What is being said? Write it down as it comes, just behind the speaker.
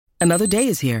Another day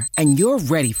is here, and you're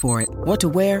ready for it. What to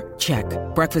wear? Check.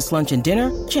 Breakfast, lunch, and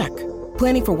dinner? Check.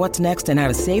 Planning for what's next and how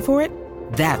to save for it?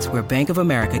 That's where Bank of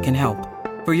America can help.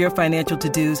 For your financial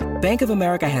to-dos, Bank of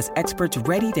America has experts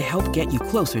ready to help get you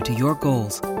closer to your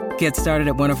goals. Get started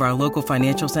at one of our local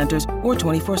financial centers or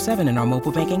 24/7 in our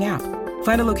mobile banking app.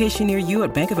 Find a location near you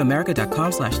at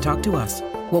bankofamerica.com/talktous.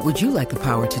 What would you like the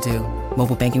power to do?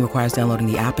 Mobile banking requires downloading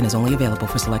the app and is only available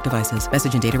for select devices.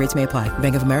 Message and data rates may apply.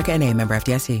 Bank of America N.A., member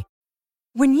FDIC.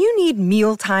 When you need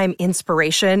mealtime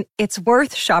inspiration, it's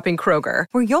worth shopping Kroger,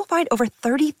 where you'll find over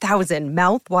 30,000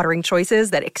 mouth-watering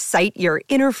choices that excite your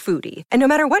inner foodie. And no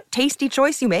matter what tasty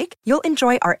choice you make, you'll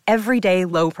enjoy our everyday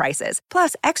low prices,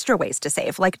 plus extra ways to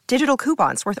save, like digital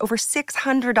coupons worth over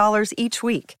 $600 each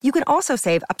week. You can also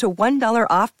save up to $1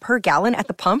 off per gallon at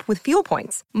the pump with fuel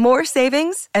points. More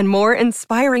savings and more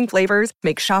inspiring flavors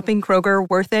make shopping Kroger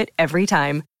worth it every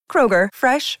time. Kroger,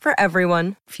 fresh for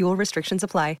everyone. Fuel restrictions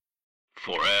apply.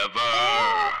 Forever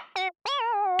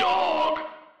Dog.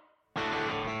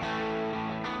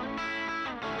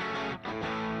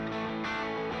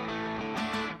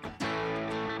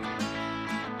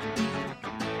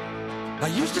 I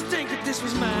used to think that this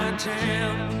was my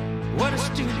town. What a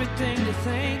stupid thing to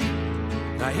think.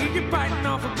 I hear you biting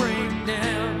off a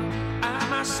breakdown. I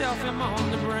myself am on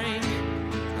the brink.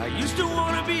 I used to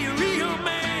want to be a real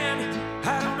man.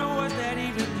 I don't know what that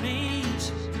even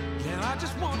means. Now I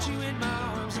just want you in my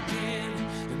arms again,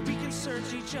 and we can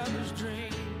search each other's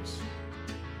dreams.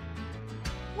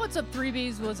 What's up,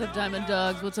 3Bs? What's up, Diamond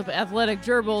Dogs? What's up, Athletic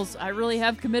Gerbils? I really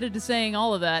have committed to saying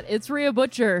all of that. It's Rhea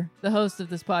Butcher, the host of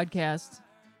this podcast,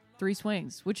 Three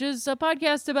Swings, which is a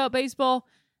podcast about baseball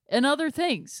and other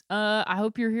things. I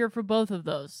hope you're here for both of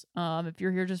those. If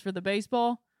you're here just for the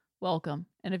baseball, welcome.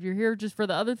 And if you're here just for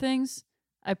the other things,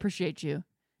 I appreciate you.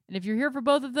 And if you're here for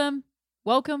both of them,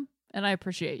 welcome, and I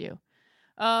appreciate you.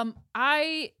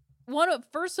 I want to,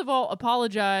 first of all,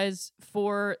 apologize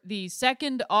for the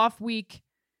second off-week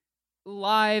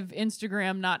live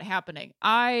Instagram not happening.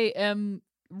 I am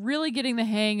really getting the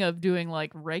hang of doing,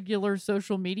 like, regular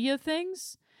social media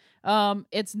things.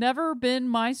 It's never been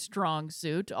my strong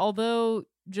suit, although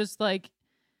just, like,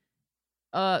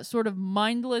 sort of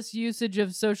mindless usage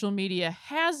of social media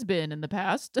has been in the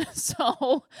past.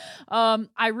 So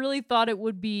I really thought it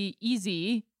would be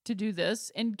easy to do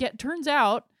this, and turns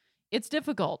out it's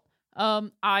difficult.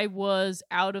 I was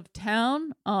out of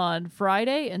town on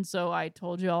Friday, and so I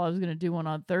told you all I was going to do one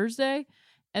on Thursday.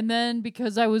 And then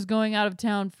because I was going out of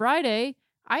town Friday,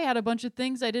 I had a bunch of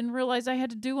things I didn't realize I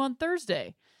had to do on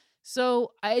Thursday.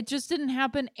 So it just didn't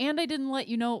happen, and I didn't let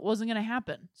you know it wasn't going to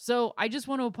happen. So I just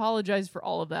want to apologize for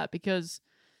all of that, because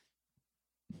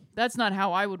that's not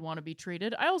how I would want to be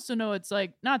treated. I also know it's,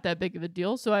 like, not that big of a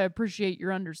deal, so I appreciate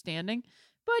your understanding.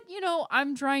 But, you know,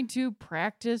 I'm trying to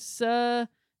practice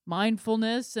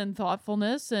mindfulness and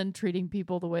thoughtfulness and treating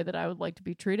people the way that I would like to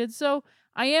be treated. So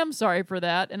I am sorry for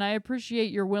that, and I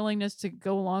appreciate your willingness to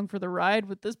go along for the ride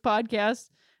with this podcast.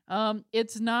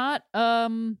 It's not...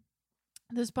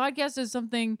 This podcast is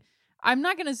something, I'm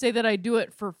not going to say that I do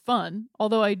it for fun,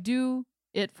 although I do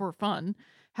it for fun.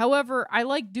 However, I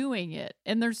like doing it.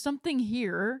 And there's something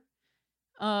here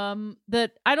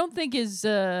that I don't think is,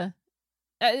 other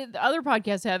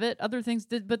podcasts have it, other things,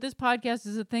 but this podcast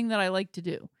is a thing that I like to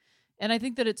do. And I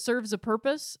think that it serves a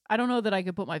purpose. I don't know that I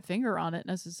could put my finger on it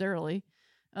necessarily.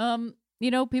 You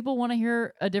know, people want to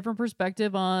hear a different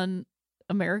perspective on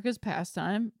America's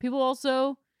pastime. People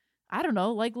also, I don't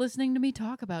know, like listening to me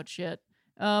talk about shit.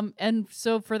 And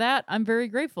so for that, I'm very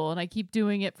grateful. And I keep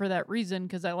doing it for that reason,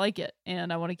 because I like it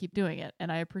and I want to keep doing it.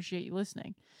 And I appreciate you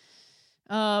listening.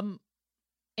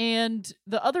 And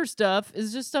the other stuff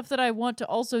is just stuff that I want to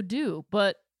also do,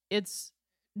 but it's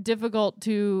difficult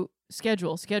to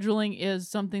schedule. Scheduling is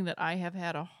something that I have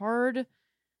had a hard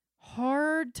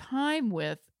time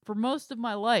with for most of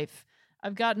my life.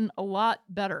 I've gotten a lot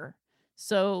better.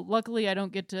 So luckily I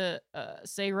don't get to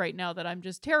say right now that I'm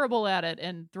just terrible at it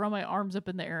and throw my arms up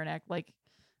in the air and act like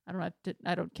I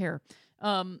don't care.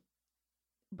 I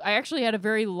actually had a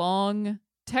very long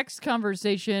text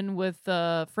conversation with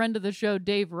a friend of the show,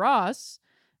 Dave Ross,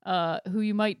 who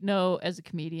you might know as a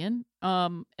comedian,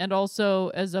 and also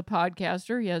as a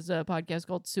podcaster. He has a podcast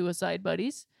called Suicide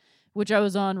Buddies, which I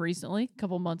was on recently, a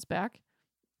couple months back.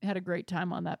 I had a great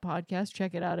time on that podcast.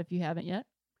 Check it out if you haven't yet.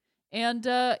 And,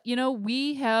 you know,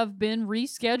 we have been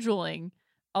rescheduling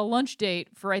a lunch date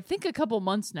for, I think, a couple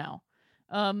months now.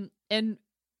 And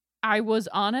I was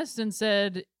honest and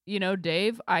said, you know,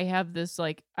 Dave, I have this,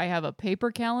 like, I have a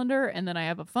paper calendar and then I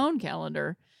have a phone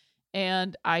calendar.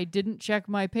 And I didn't check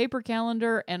my paper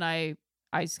calendar, and I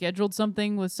scheduled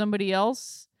something with somebody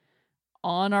else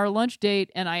on our lunch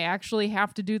date and I actually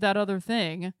have to do that other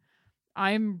thing,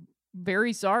 I'm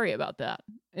very sorry about that.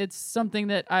 It's something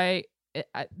that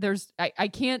there's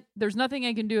nothing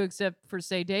I can do except for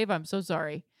say, Dave, I'm so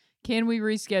sorry. Can we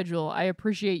reschedule? I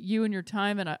appreciate you and your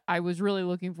time, and I was really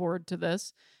looking forward to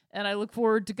this, and I look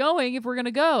forward to going if we're going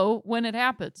to go when it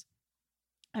happens.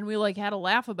 And we had a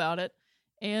laugh about it.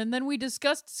 And then we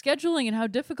discussed scheduling and how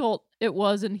difficult it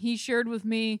was, and he shared with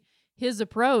me his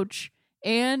approach.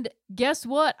 And guess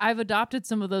what? I've adopted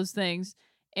some of those things.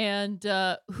 And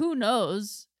who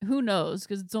knows,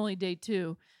 because it's only day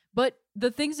 2. But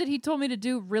the things that he told me to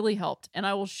do really helped. And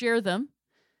I will share them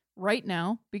right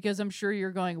now because I'm sure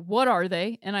you're going, what are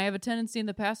they? And I have a tendency in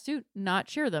the past to not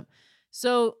share them.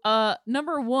 So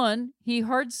number 1, he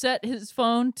hard set his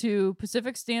phone to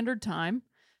Pacific Standard Time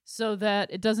so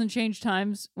that it doesn't change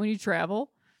times when you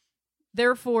travel.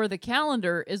 Therefore, the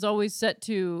calendar is always set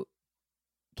to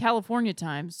California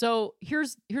time. So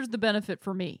here's the benefit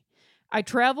for me. I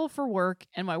travel for work,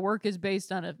 and my work is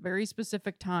based on a very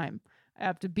specific time. I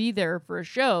have to be there for a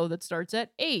show that starts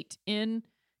at 8 in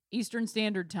Eastern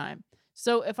Standard Time.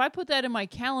 So if I put that in my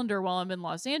calendar while I'm in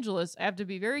Los Angeles, I have to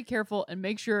be very careful and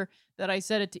make sure that I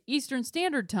set it to Eastern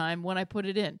Standard Time when I put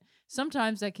it in.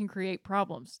 Sometimes that can create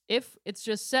problems. If it's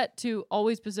just set to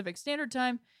always Pacific Standard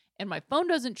Time and my phone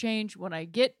doesn't change when I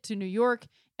get to New York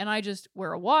and I just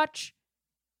wear a watch,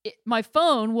 my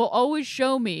phone will always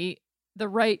show me the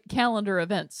right calendar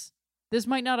events. This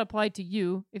might not apply to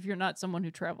you if you're not someone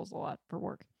who travels a lot for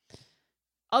work.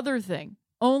 Other thing,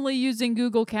 only using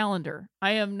Google Calendar.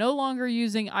 I am no longer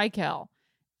using iCal.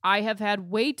 I have had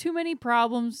way too many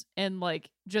problems and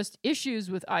just issues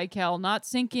with iCal not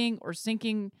syncing or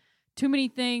syncing too many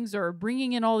things or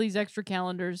bringing in all these extra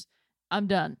calendars. I'm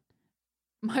done.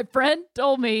 My friend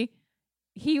told me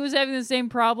he was having the same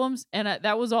problems, and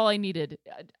that was all I needed.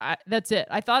 That's it.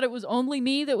 I thought it was only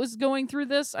me that was going through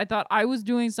this. I thought I was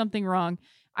doing something wrong.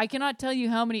 I cannot tell you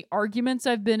how many arguments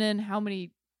I've been in, how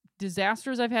many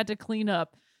disasters I've had to clean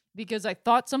up because I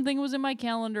thought something was in my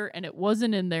calendar and it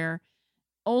wasn't in there,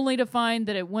 only to find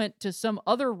that it went to some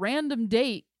other random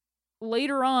date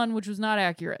later on, which was not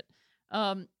accurate.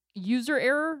 User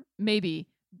error? Maybe.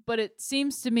 But it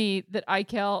seems to me that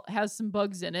iCal has some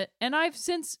bugs in it, and I've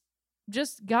since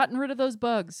just gotten rid of those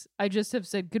bugs. I just have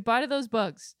said goodbye to those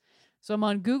bugs. So I'm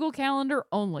on Google Calendar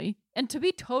only. And to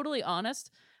be totally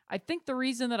honest, I think the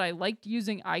reason that I liked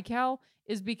using iCal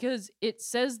is because it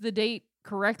says the date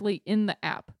correctly in the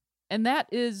app. And that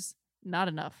is not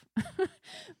enough.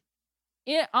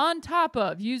 On top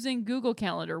of using Google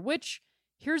Calendar, which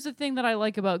here's the thing that I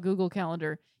like about Google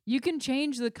Calendar. You can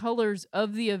change the colors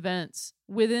of the events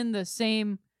within the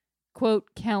same,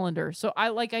 quote, calendar. So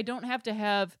I don't have to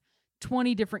have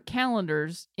 20 different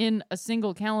calendars in a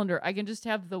single calendar. I can just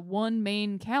have the one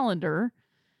main calendar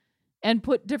and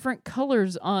put different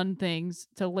colors on things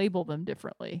to label them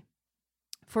differently.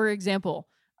 For example,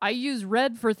 I use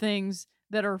red for things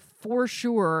that are for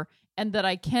sure and that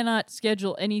I cannot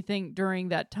schedule anything during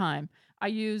that time. I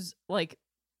use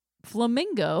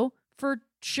flamingo for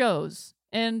shows,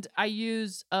 and I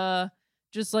use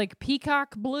just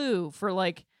peacock blue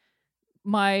for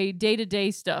my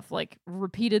day-to-day stuff,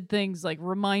 repeated things like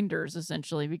reminders,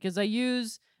 essentially, because I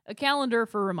use a calendar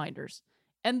for reminders.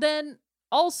 And then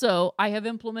also, I have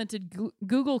implemented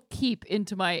Google Keep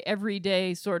into my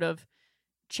everyday sort of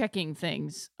checking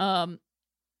things,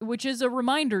 which is a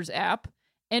reminders app,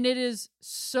 and it is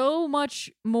so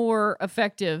much more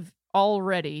effective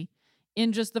already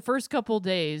in just the first couple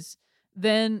days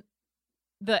than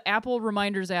the Apple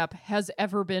Reminders app has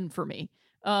ever been for me.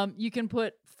 You can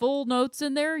put full notes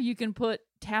in there. You can put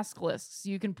task lists.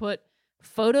 You can put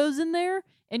photos in there.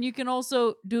 And you can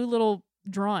also do little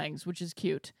drawings, which is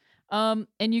cute. And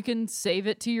you can save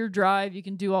it to your drive. You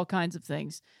can do all kinds of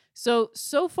things. So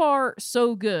far,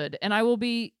 so good. And I will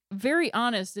be very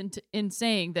honest in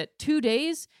saying that 2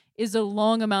 days is a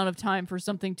long amount of time for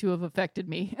something to have affected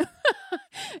me.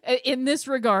 In this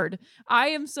regard, I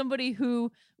am somebody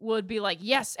who would be like,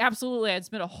 yes, absolutely. I'd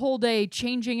spend a whole day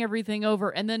changing everything over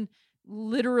and then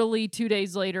literally 2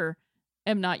 days later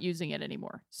am not using it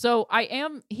anymore. So I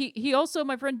am, he also,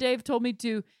 my friend Dave told me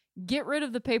to get rid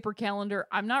of the paper calendar.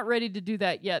 I'm not ready to do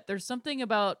that yet. There's something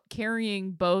about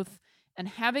carrying both and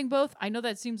having both. I know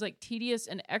that seems like tedious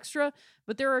and extra,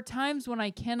 but there are times when I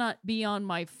cannot be on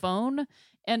my phone,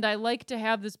 and I like to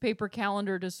have this paper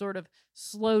calendar to sort of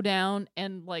slow down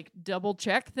and double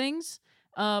check things.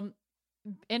 And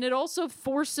it also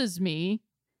forces me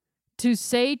to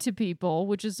say to people,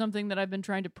 which is something that I've been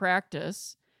trying to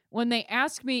practice, when they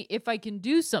ask me if I can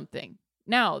do something.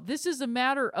 Now, this is a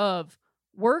matter of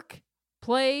work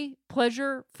play,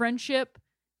 pleasure, friendship,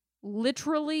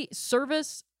 literally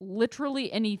service,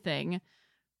 literally anything,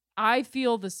 I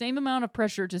feel the same amount of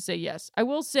pressure to say yes. I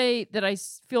will say that I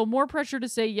feel more pressure to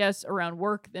say yes around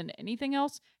work than anything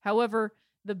else. However,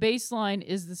 the baseline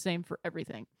is the same for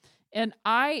everything. And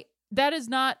that is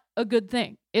not a good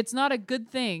thing. It's not a good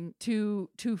thing to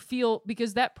feel,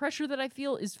 because that pressure that I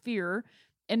feel is fear,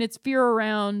 and it's fear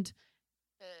around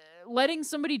letting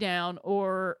somebody down,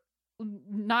 or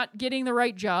not getting the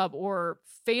right job, or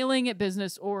failing at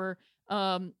business, or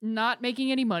not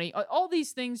making any money. All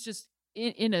these things just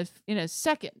in a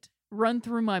second run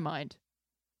through my mind.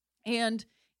 And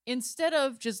instead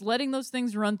of just letting those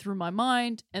things run through my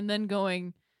mind and then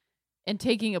going and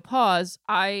taking a pause,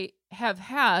 I have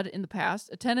had in the past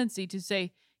a tendency to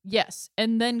say yes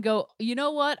and then go, you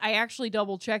know what? I actually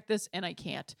double checked this and I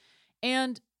can't.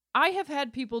 And I have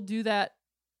had people do that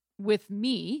with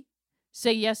me,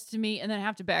 say yes to me and then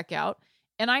have to back out.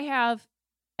 And I have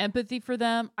empathy for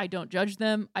them. I don't judge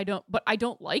them. But I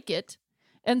don't like it.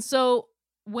 And so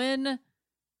when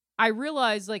I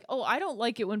realize, like, oh, I don't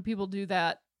like it when people do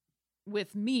that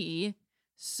with me,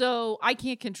 so I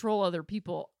can't control other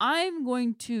people, I'm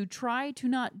going to try to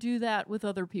not do that with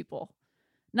other people.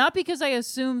 Not because I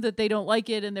assume that they don't like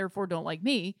it and therefore don't like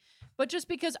me, but just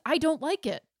because I don't like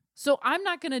it. So I'm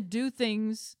not going to do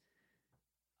things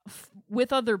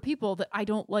with other people that I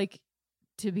don't like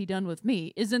to be done with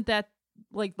me. Isn't that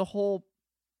like the whole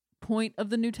point of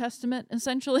the New Testament,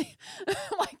 essentially?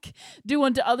 Like, do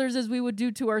unto others as we would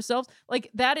do to ourselves.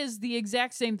 Like, that is the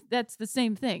exact same, that's the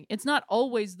same thing. It's not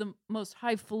always the most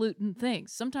highfalutin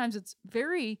things. Sometimes it's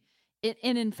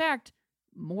and in fact,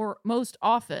 most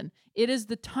often, it is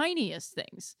the tiniest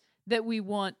things that we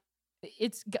want.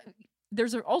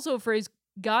 There's also a phrase,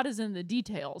 God is in the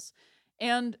details.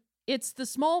 And it's the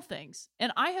small things.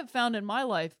 And I have found in my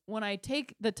life, when I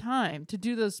take the time to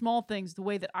do those small things the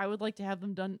way that I would like to have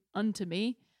them done unto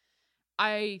me,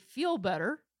 I feel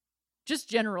better. Just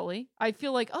generally, I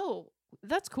feel like, oh,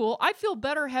 that's cool. I feel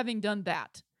better having done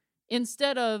that,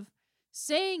 instead of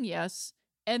saying yes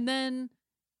and then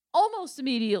almost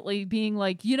immediately being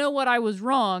like, you know what, I was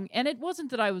wrong. And it wasn't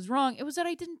that I was wrong. It was that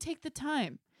I didn't take the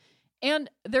time. And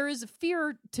there is a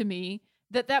fear to me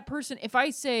that person, if I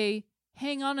say,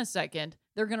 hang on a second,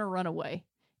 they're going to run away.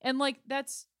 And like,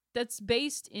 that's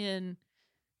based in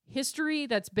history.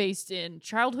 That's based in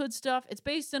childhood stuff. It's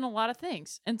based in a lot of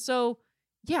things. And so,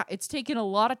 yeah, it's taken a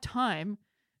lot of time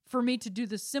for me to do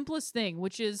the simplest thing,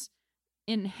 which is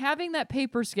in having that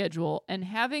paper schedule and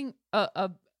having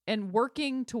and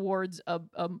working towards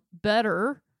a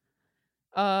better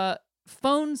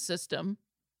phone system.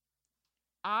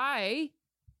 I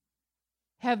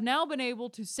have now been able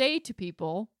to say to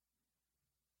people,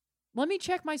 let me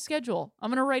check my schedule. I'm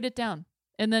going to write it down.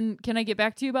 And then can I get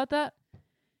back to you about that?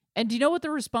 And do you know what the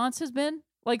response has been?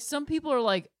 Like, some people are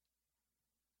like,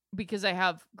 because I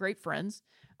have great friends,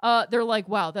 they're like,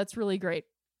 wow, that's really great.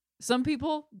 Some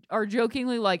people are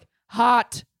jokingly like,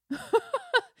 hot.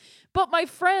 But my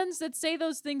friends that say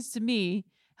those things to me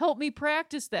help me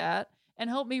practice that and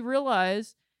help me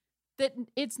realize that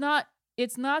it's not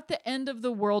the end of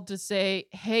the world to say,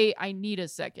 hey, I need a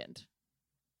second.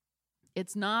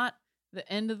 It's not the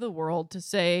end of the world to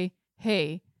say,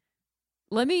 hey,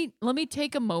 let me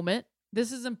take a moment.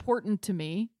 This is important to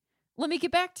me. Let me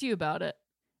get back to you about it.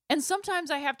 And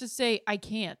sometimes I have to say, I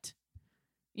can't.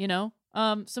 You know,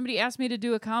 somebody asked me to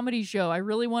do a comedy show. I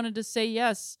really wanted to say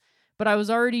yes, but I was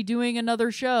already doing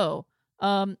another show.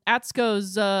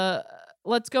 Atsko's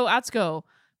Let's Go Atsko,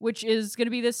 which is going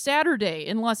to be this Saturday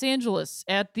in Los Angeles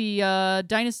at the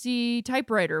Dynasty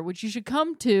Typewriter, which you should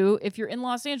come to if you're in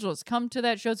Los Angeles. Come to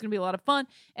that show. It's going to be a lot of fun.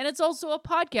 And it's also a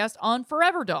podcast on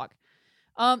Forever Dog.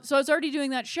 So I was already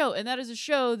doing that show, and that is a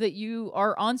show that you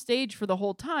are on stage for the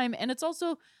whole time. And it's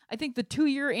also, I think, the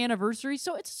 2-year anniversary.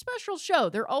 So it's a special show.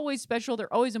 They're always special.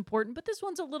 They're always important. But this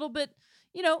one's a little bit,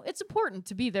 it's important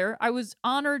to be there. I was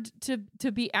honored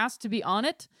to be asked to be on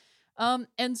it.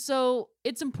 And so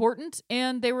it's important.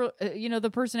 And they were,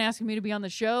 the person asking me to be on the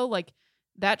show, like,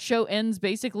 that show ends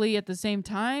basically at the same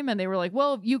time. And they were like,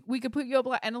 well, we could put you up.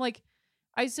 And like,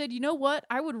 I said, you know what?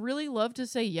 I would really love to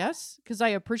say yes, because I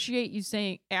appreciate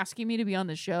you asking me to be on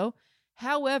the show.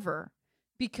 However,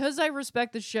 because I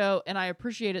respect the show and I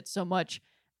appreciate it so much,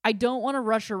 I don't want to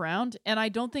rush around, and I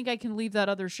don't think I can leave that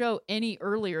other show any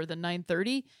earlier than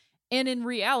 9:30. And in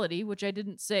reality, which I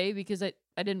didn't say because I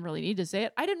didn't really need to say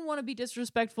it, I didn't want to be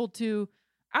disrespectful to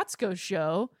Atsko's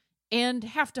show and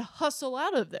have to hustle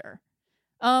out of there.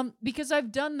 Because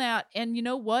I've done that, and you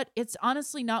know what? It's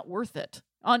honestly not worth it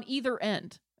on either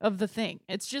end of the thing.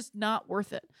 It's just not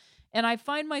worth it. And I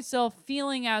find myself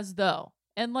feeling as though,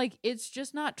 and like, it's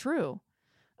just not true.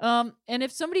 And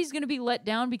if somebody's going to be let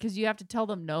down because you have to tell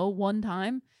them no one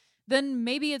time, then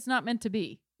maybe it's not meant to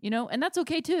be, and that's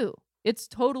okay too. It's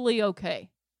totally okay.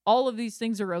 All of these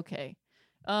things are okay.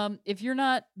 If you're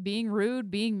not being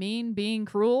rude, being mean, being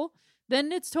cruel,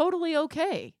 then it's totally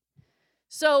okay.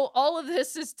 So all of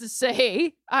this is to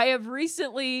say, I have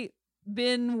recently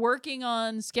been working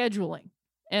on scheduling,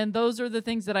 and those are the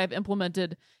things that I've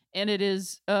implemented. And it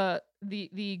is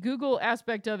the Google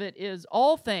aspect of it is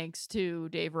all thanks to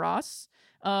Dave Ross.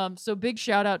 So big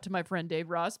shout out to my friend Dave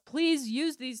Ross. Please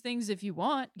use these things if you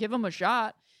want. Give them a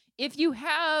shot. If you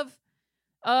have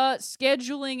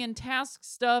scheduling and task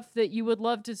stuff that you would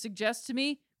love to suggest to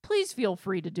me, please feel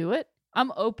free to do it.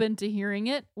 I'm open to hearing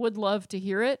it. Would love to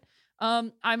hear it.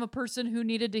 I'm a person who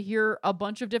needed to hear a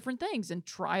bunch of different things and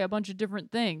try a bunch of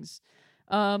different things.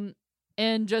 And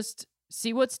just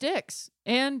see what sticks.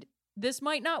 And this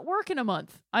might not work in a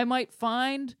month. I might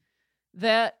find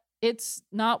that it's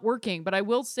not working, but I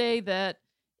will say that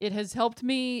it has helped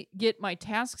me get my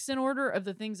tasks in order of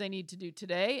the things I need to do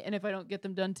today. And if I don't get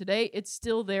them done today, it's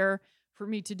still there for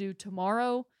me to do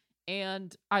tomorrow.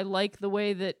 And I like the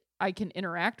way that I can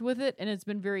interact with it. And it's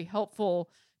been very helpful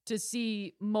to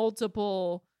see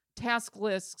multiple task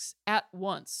lists at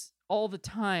once all the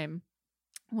time.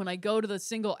 When I go to the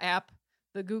single app,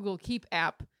 the Google Keep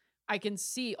app, I can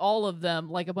see all of them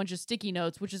like a bunch of sticky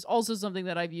notes, which is also something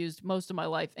that I've used most of my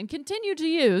life and continue to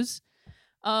use.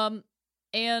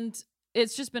 And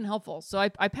it's just been helpful. So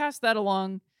I pass that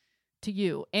along to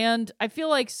you. And I feel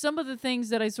like some of the things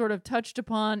that I sort of touched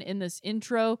upon in this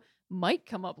intro might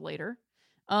come up later.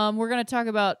 We're going to talk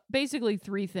about basically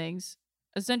 3 things.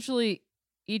 Essentially,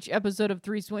 each episode of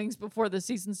 3 Swings before the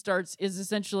season starts is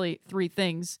essentially 3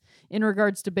 things in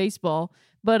regards to baseball.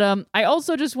 But I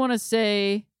also just want to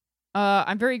say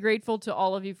I'm very grateful to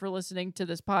all of you for listening to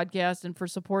this podcast and for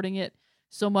supporting it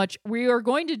so much. We are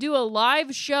going to do a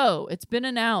live show. It's been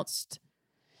announced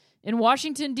in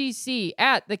Washington, D.C.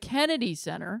 at the Kennedy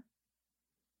Center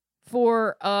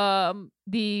for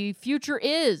the Future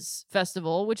Is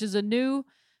Festival, which is a new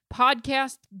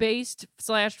podcast-based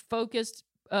 / focused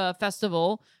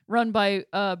festival run by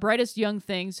Brightest Young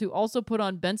Things, who also put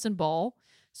on Benson Ball.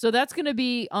 So that's going to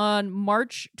be on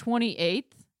March 28th.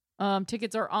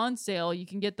 Tickets are on sale. You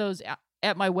can get those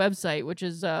at my website, which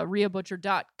is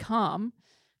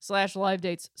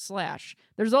riabutcher.com/live-dates/.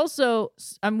 There's also,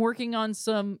 I'm working on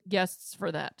some guests for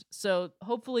that. So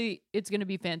hopefully it's going to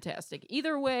be fantastic.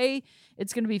 Either way,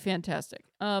 it's going to be fantastic.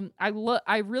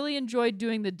 I really enjoyed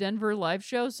doing the Denver live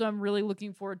show, so I'm really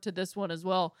looking forward to this one as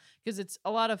well, because it's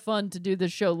a lot of fun to do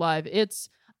this show live. It's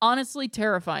honestly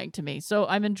terrifying to me. So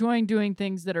I'm enjoying doing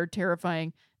things that are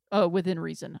terrifying within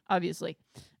reason, obviously.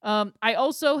 I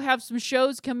also have some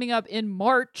shows coming up in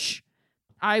March.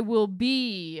 I will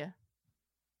be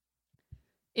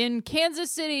in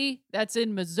Kansas City, that's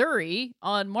in Missouri,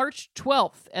 on March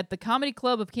 12th at the Comedy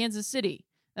Club of Kansas City.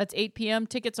 That's 8 p.m.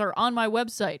 Tickets are on my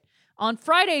website. On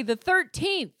Friday the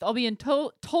 13th, I'll be in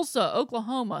Tulsa,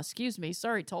 Oklahoma.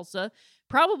 Sorry, Tulsa.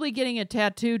 Probably getting a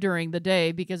tattoo during the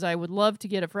day, because I would love to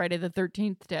get a Friday the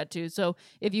 13th tattoo. So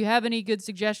if you have any good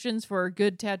suggestions for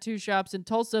good tattoo shops in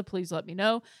Tulsa, please let me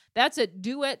know. That's at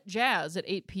Duet Jazz at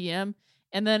 8 p.m.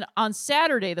 And then on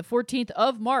Saturday, the 14th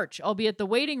of March, I'll be at the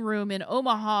Waiting Room in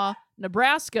Omaha,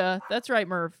 Nebraska. That's right,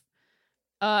 Murph.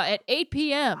 At 8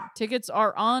 p.m. Tickets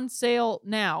are on sale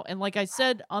now. And like I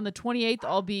said, on the 28th,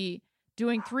 I'll be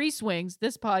doing 3 Swings,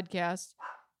 this podcast,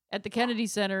 at the Kennedy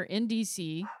Center in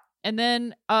D.C. And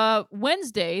then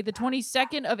Wednesday, the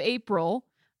 22nd of April,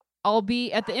 I'll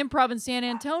be at the Improv in San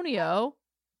Antonio.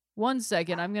 1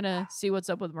 second. I'm going to see what's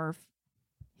up with Murph.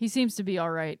 He seems to be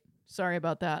all right. Sorry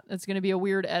about that. It's going to be a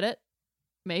weird edit.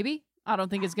 Maybe. I don't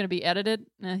think it's going to be edited.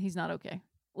 He's not okay.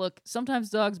 Look, sometimes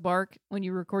dogs bark when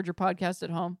you record your podcast at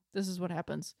home. This is what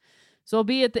happens. So I'll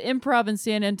be at the Improv in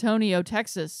San Antonio,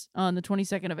 Texas on the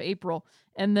 22nd of April.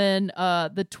 And then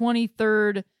the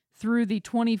 23rd through the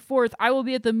 24th, I will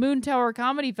be at the Moon Tower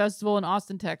Comedy Festival in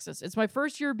Austin, Texas. It's my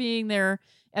first year being there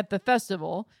at the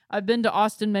festival. I've been to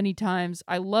Austin many times.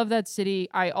 I love that city.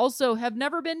 I also have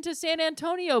never been to San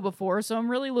Antonio before, so I'm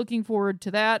really looking forward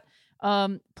to that.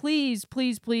 Please,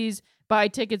 please, please buy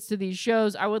tickets to these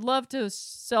shows. I would love to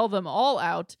sell them all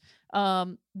out.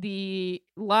 The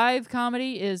live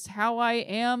comedy is how I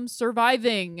am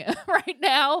surviving right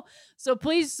now. So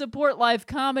please support live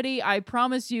comedy. I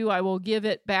promise you I will give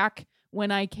it back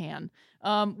when I can.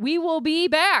 We will be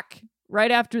back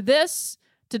right after this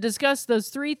to discuss those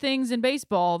 3 things in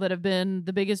baseball that have been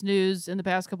the biggest news in the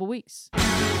past couple weeks.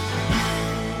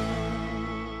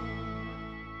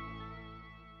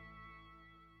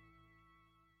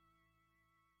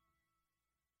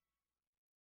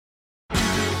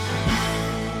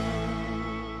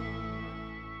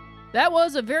 That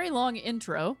was a very long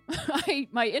intro.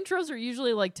 My intros are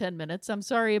usually like 10 minutes. I'm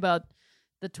sorry about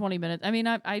the 20 minutes. I mean,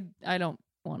 I don't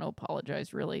want to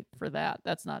apologize really for that.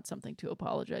 That's not something to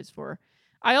apologize for.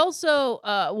 I also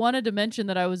wanted to mention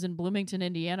that I was in Bloomington,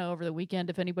 Indiana over the weekend.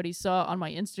 If anybody saw on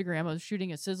my Instagram, I was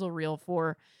shooting a sizzle reel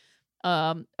for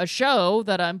a show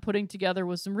that I'm putting together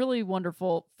with some really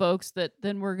wonderful folks that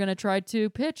then we're going to try to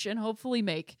pitch and hopefully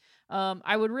make.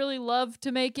 I would really love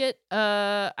to make it.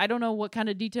 I don't know what kind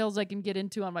of details I can get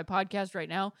into on my podcast right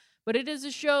now, but it is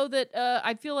a show that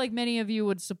I feel like many of you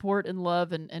would support and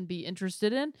love and be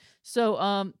interested in.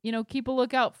 So, keep a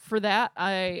lookout for that.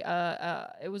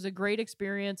 It was a great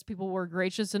experience. People were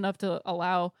gracious enough to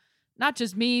allow not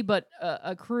just me, but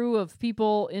a crew of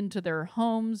people into their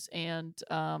homes and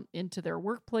into their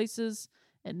workplaces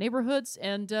and neighborhoods.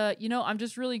 And, I'm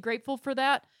just really grateful for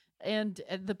that. And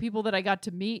the people that I got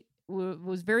to meet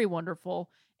was very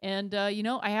wonderful. And,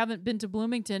 I haven't been to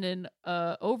Bloomington in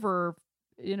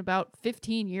about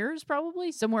 15 years,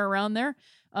 probably somewhere around there.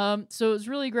 So it was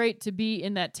really great to be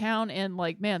in that town. And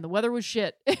the weather was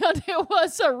shit. And it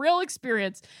was a real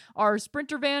experience. Our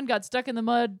Sprinter van got stuck in the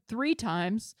mud 3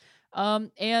 times.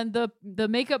 And the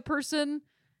makeup person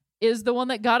is the one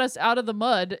that got us out of the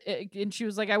mud. And she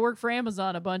was like, I work for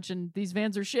Amazon a bunch and these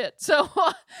vans are shit. So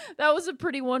that was a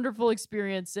pretty wonderful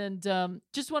experience. And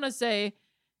just want to say,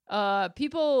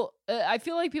 people, I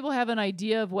feel like people have an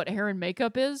idea of what hair and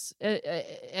makeup is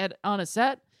on a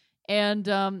set.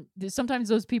 And sometimes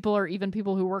those people are even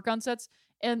people who work on sets.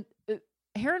 And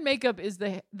hair and makeup is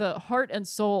the heart and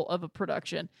soul of a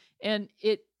production, and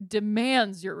it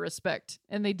demands your respect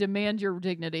and they demand your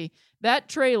dignity. That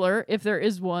trailer, if there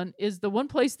is one, is the one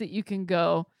place that you can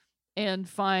go and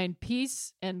find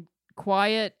peace and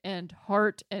quiet and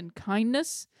heart and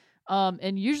kindness,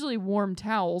 and usually warm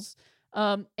towels.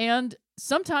 And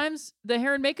sometimes the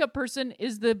hair and makeup person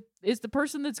is the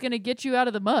person that's going to get you out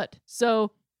of the mud.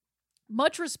 So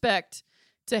much respect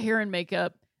to hair and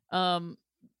makeup.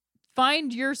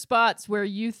 Find your spots where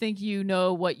you think you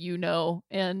know what you know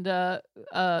and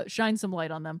shine some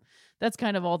light on them. That's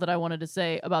kind of all that I wanted to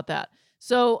say about that.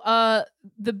 So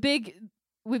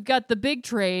we've got the big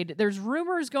trade. There's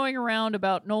rumors going around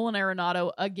about Nolan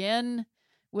Arenado again,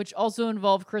 which also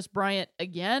involve Chris Bryant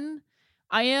again.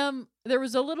 There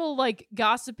was a little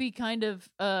gossipy kind of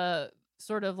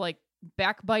sort of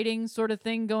backbiting sort of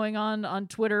thing going on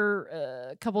Twitter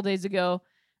a couple days ago.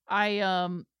 I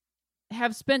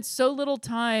have spent so little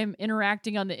time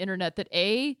interacting on the internet that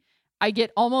A, I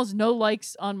get almost no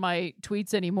likes on my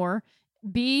tweets anymore.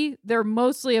 B, they're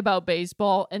mostly about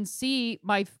baseball. And C,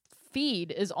 my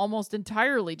feed is almost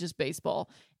entirely just baseball.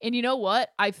 And you know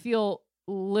what? I feel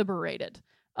liberated.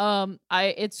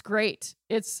 It's great.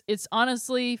 It's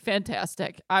honestly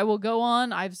fantastic. I will go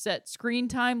on. I've set screen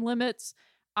time limits.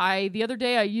 The other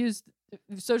day I used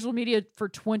social media for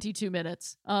 22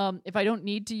 minutes. If I don't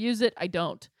need to use it, I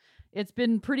don't. It's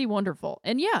been pretty wonderful.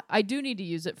 And yeah, I do need to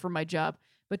use it for my job,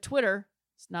 but Twitter,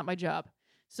 it's not my job.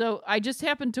 So I just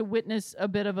happened to witness a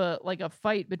bit of a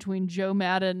fight between Joe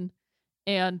Madden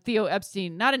and Theo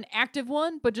Epstein. Not an active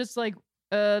one, but just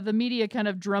the media kind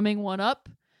of drumming one up.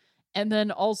 And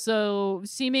then also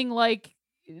seeming like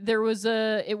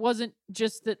it wasn't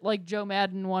just that Joe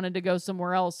Madden wanted to go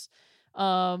somewhere else.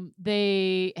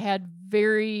 They had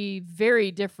very,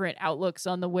 very different outlooks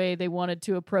on the way they wanted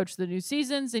to approach the new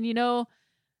seasons. And,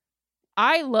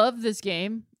 I love this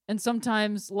game, and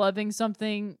sometimes loving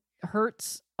something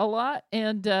hurts a lot.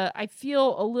 And I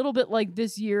feel a little bit like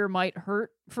this year might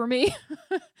hurt for me.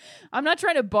 I'm not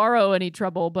trying to borrow any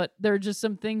trouble, but there are just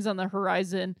some things on the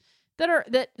horizon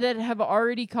that have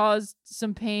already caused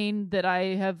some pain that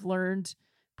I have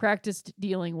practiced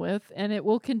dealing with, and it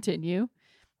will continue.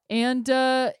 And,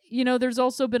 there's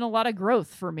also been a lot of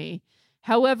growth for me.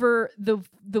 However,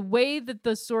 the way that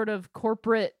the sort of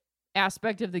corporate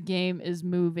aspect of the game is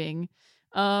moving,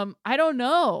 I don't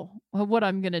know what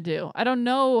I'm going to do. I don't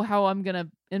know how I'm going to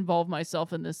involve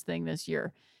myself in this thing this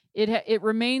year. It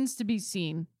remains to be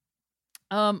seen.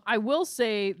 I will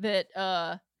say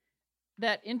that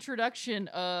that introduction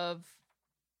of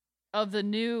the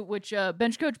new, which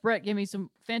bench coach Brett gave me some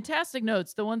fantastic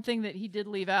notes. The one thing that he did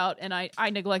leave out, and I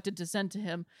neglected to send to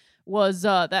him, was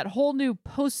that whole new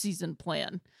postseason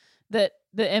plan that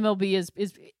the MLB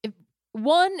is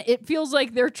one. It feels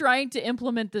like they're trying to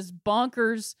implement this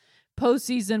bonkers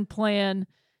postseason plan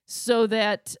so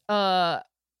that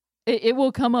it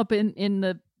will come up in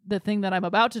the thing that I'm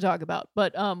about to talk about,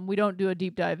 but we don't do a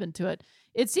deep dive into it.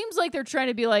 It seems like they're trying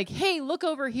to be like, hey, look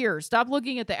over here. Stop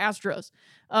looking at the Astros.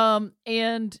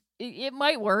 And it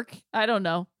might work. I don't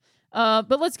know. But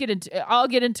I'll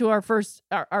get into our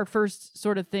first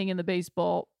sort of thing in the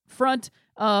baseball front.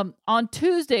 On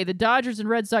Tuesday, the Dodgers and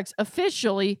Red Sox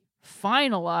officially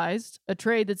finalized a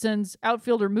trade that sends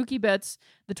outfielder Mookie Betts,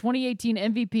 the 2018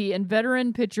 MVP, and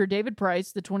veteran pitcher David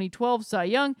Price, the 2012 Cy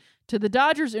Young, to the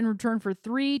Dodgers in return for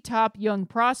 3 top young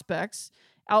prospects: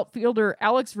 outfielder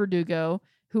Alex Verdugo,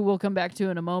 who we'll come back to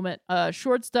in a moment,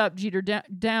 shortstop Jeter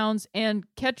Downs, and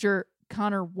catcher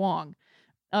Connor Wong.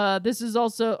 This is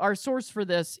also, our source for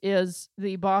this is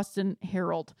the Boston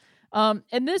Herald.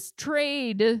 And this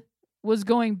trade was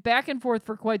going back and forth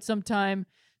for quite some time,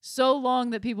 so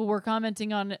long that people were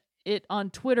commenting on it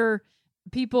on Twitter.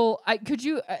 Could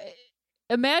you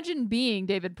imagine being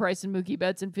David Price and Mookie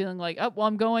Betts and feeling like, oh, well,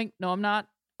 I'm going. No, I'm not.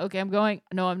 Okay, I'm going.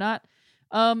 No, I'm not.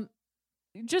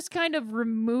 Just kind of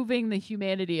removing the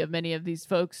humanity of many of these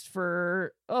folks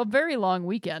for a very long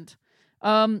weekend.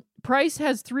 Price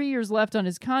has 3 years left on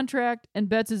his contract, and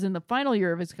Betts is in the final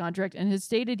year of his contract and has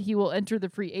stated he will enter the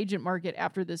free agent market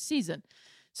after this season.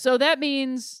 So that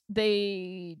means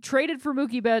they traded for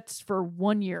Mookie Betts for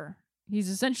 1 year. He's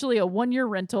essentially a 1-year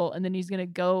rental, and then he's going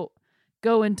to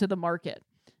go into the market.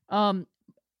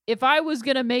 If I was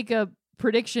going to make a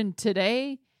prediction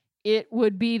today, it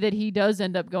would be that he does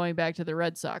end up going back to the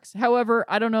Red Sox. However,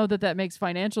 I don't know that makes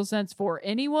financial sense for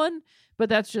anyone, but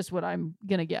that's just what I'm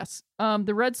going to guess.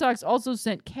 The Red Sox also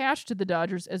sent cash to the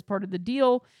Dodgers as part of the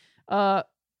deal, to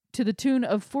the tune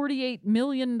of $48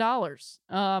 million.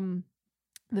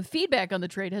 The feedback on the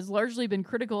trade has largely been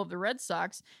critical of the Red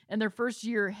Sox and their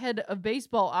first-year head of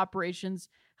baseball operations,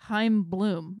 Chaim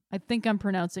Bloom. I think I'm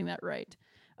pronouncing that right.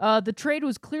 The trade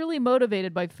was clearly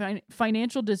motivated by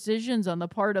financial decisions on the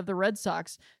part of the Red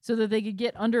Sox so that they could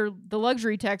get under the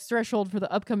luxury tax threshold for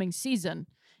the upcoming season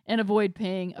and avoid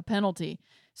paying a penalty.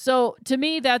 So to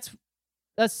me, that's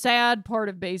a sad part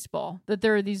of baseball, that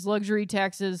there are these luxury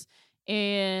taxes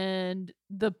and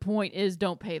the point is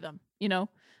don't pay them, you know?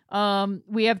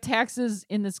 We have taxes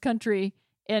in this country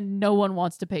and no one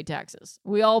wants to pay taxes.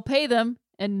 We all pay them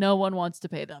and no one wants to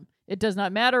pay them. It does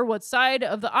not matter what side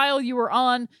of the aisle you are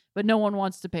on, but no one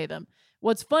wants to pay them.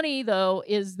 What's funny, though,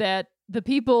 is that the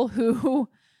people who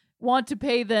want to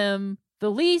pay them the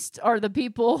least are the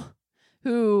people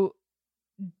who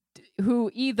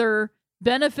either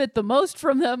benefit the most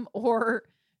from them or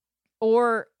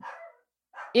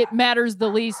it matters the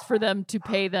least for them to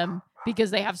pay them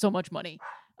because they have so much money.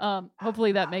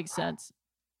 Hopefully that makes sense.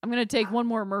 I'm going to take one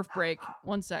more Murph break.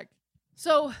 1 sec.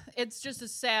 So it's just a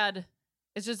sad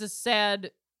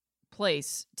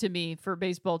place to me for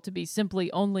baseball to be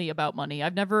simply only about money.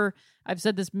 I've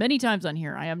said this many times on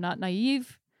here. I am not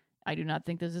naive. I do not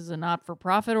think this is a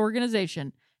not-for-profit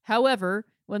organization. However,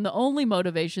 when the only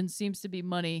motivation seems to be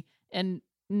money and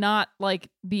not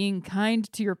like being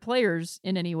kind to your players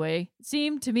in any way, it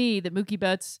seemed to me that Mookie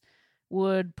Betts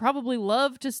would probably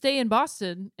love to stay in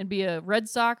Boston and be a Red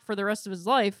Sox for the rest of his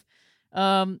life.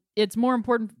 It's more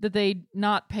important that they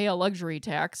not pay a luxury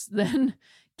tax than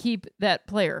keep that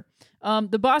player.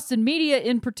 The Boston media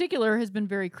in particular has been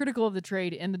very critical of the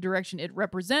trade and the direction it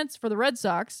represents for the Red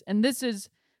Sox. And this is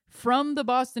from the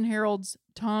Boston Herald's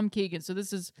Tom Keegan. So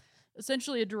this is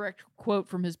essentially a direct quote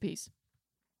from his piece.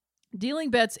 Dealing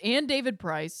Betts and David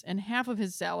Price and half of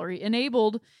his salary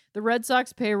enabled the Red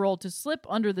Sox payroll to slip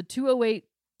under the 208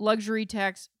 luxury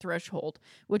tax threshold,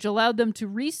 which allowed them to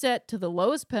reset to the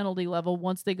lowest penalty level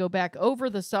once they go back over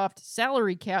the soft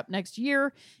salary cap next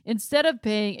year, instead of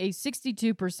paying a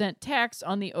 62% tax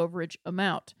on the overage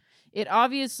amount. It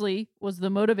obviously was the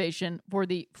motivation for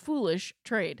the foolish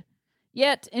trade.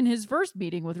 Yet, in his first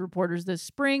meeting with reporters this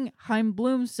spring, Chaim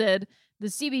Bloom said the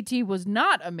CBT was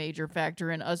not a major factor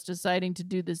in us deciding to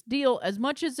do this deal as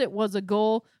much as it was a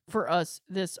goal for us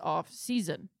this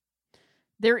off-season.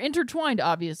 They're intertwined,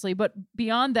 obviously, but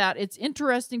beyond that, it's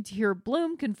interesting to hear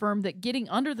Bloom confirm that getting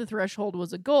under the threshold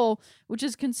was a goal, which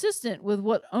is consistent with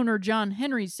what owner John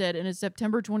Henry said in a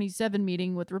September 27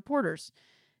 meeting with reporters.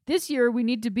 This year, we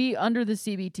need to be under the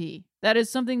CBT. That is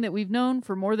something that we've known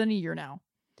for more than a year now.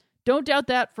 Don't doubt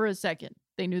that for a second.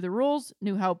 They knew the rules,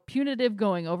 knew how punitive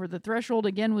going over the threshold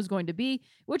again was going to be,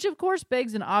 which of course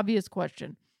begs an obvious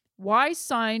question. Why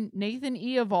sign Nathan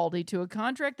Eovaldi to a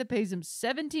contract that pays him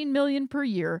 $17 million per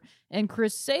year and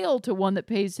Chris Sale to one that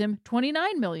pays him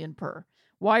 $29 million per?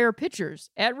 Why are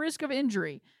pitchers at risk of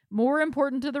injury more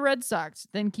important to the Red Sox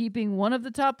than keeping one of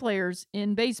the top players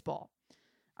in baseball?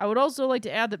 I would also like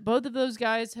to add that both of those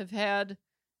guys have had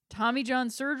Tommy John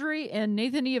surgery, and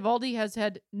Nathan Eovaldi has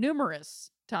had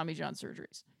numerous Tommy John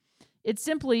surgeries. It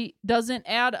simply doesn't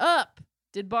add up.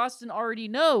 Did Boston already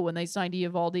know when they signed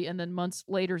Eovaldi and then months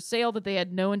later Sale that they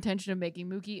had no intention of making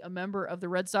Mookie a member of the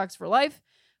Red Sox for life?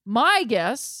 My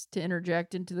guess, to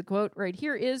interject into the quote right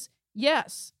here, is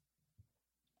yes.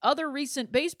 Other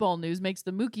recent baseball news makes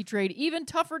the Mookie trade even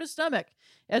tougher to stomach.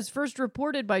 As first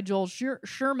reported by Joel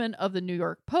Sherman of the New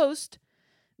York Post,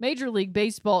 Major League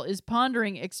Baseball is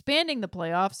pondering expanding the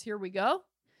playoffs, here we go,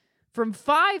 from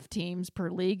 5 teams per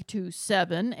league to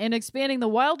 7, and expanding the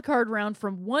wild card round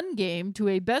from 1 game to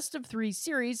a best-of-3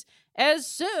 series as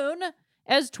soon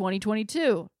as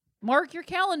 2022. Mark your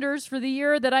calendars for the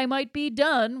year that I might be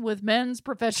done with men's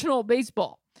professional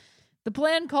baseball. The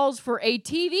plan calls for a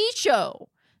TV show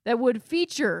that would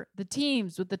feature the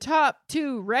teams with the top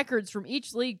 2 records from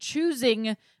each league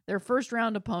choosing their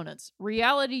first-round opponents.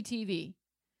 Reality TV.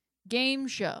 Game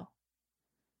show.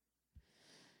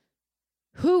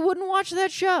 Who wouldn't watch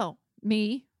that show?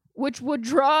 Me. Which would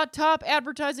draw top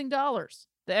advertising dollars.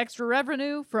 The extra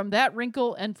revenue from that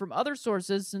wrinkle and from other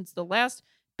sources since the last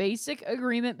basic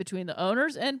agreement between the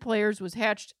owners and players was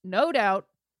hatched, no doubt,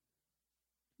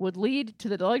 would lead to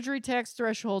the luxury tax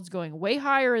thresholds going way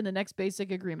higher in the next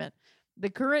basic agreement. The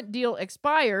current deal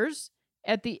expires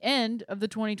at the end of the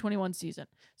 2021 season.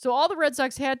 So all the Red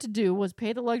Sox had to do was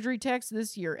pay the luxury tax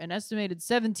this year, an estimated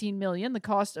 $17 million, the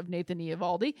cost of Nathan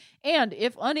Eovaldi, and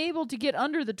if unable to get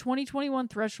under the 2021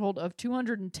 threshold of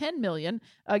 $210 million,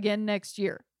 again next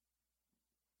year.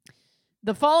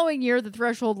 The following year, the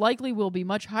threshold likely will be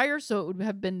much higher, so it would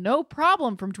have been no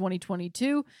problem from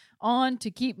 2022 on to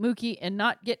keep Mookie and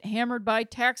not get hammered by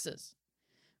taxes.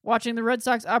 Watching the Red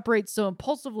Sox operate so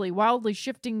impulsively, wildly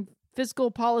shifting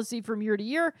fiscal policy from year to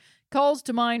year calls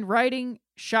to mind riding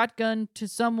shotgun to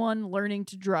someone learning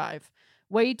to drive.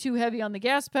 Way too heavy on the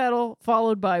gas pedal,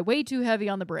 followed by way too heavy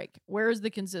on the brake. Where is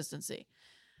the consistency?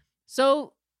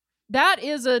 So that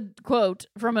is a quote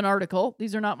from an article.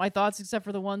 These are not my thoughts, except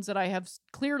for the ones that I have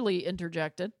clearly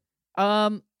interjected.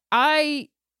 I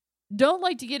don't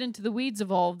like to get into the weeds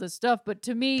of all of this stuff, but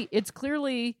to me, it's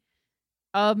clearly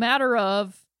a matter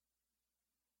of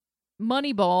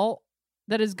Moneyball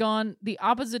that has gone the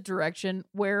opposite direction,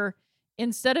 where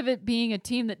instead of it being a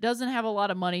team that doesn't have a lot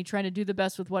of money trying to do the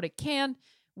best with what it can,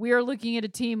 we are looking at a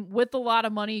team with a lot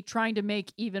of money trying to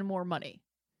make even more money,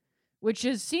 which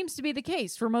seems to be the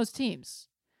case for most teams.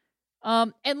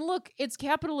 And look, it's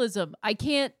capitalism.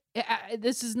 We're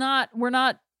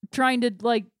not trying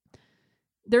to,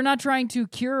 they're not trying to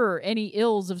cure any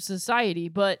ills of society,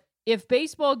 but if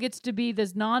baseball gets to be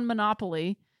this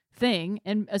non-monopoly thing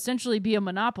and essentially be a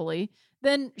monopoly,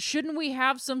 then shouldn't they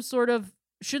have some sort of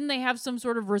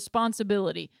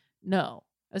responsibility? No.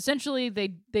 Essentially,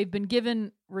 they've been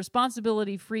given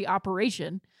responsibility-free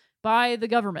operation by the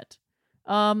government.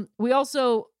 We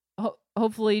also,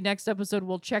 hopefully next episode,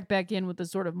 we'll check back in with the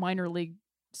sort of minor league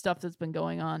stuff that's been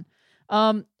going on.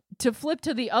 To flip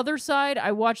to the other side,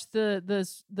 I watched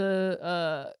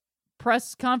the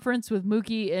press conference with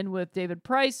Mookie and with David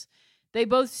Price. They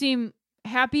both seem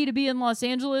happy to be in Los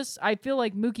Angeles. I feel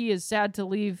like Mookie is sad to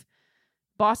leave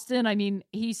Boston. I mean,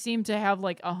 he seemed to have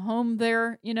a home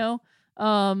there,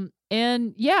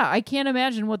 and yeah, I can't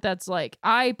imagine what that's like.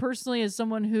 I personally, as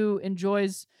someone who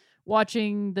enjoys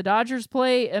watching the Dodgers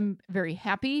play, am very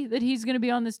happy that he's going to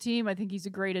be on this team. I think he's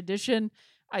a great addition.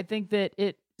 I think that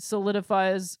it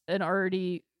solidifies an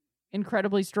already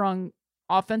incredibly strong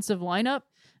offensive lineup,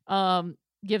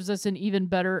 gives us an even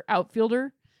better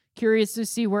outfielder. Curious to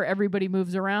see where everybody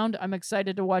moves around. I'm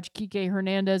excited to watch Kike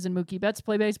Hernandez and Mookie Betts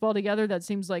play baseball together. That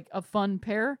seems like a fun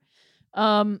pair.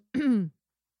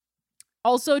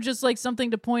 Also, just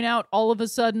something to point out, all of a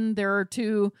sudden there are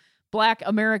 2 Black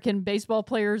American baseball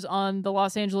players on the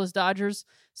Los Angeles Dodgers,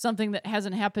 something that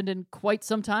hasn't happened in quite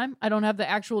some time. I don't have the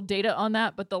actual data on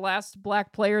that, but the last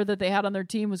Black player that they had on their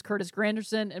team was Curtis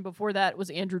Granderson, and before that was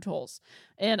Andrew Tolles.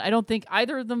 And I don't think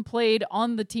either of them played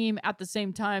on the team at the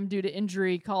same time due to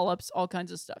injury, call-ups, all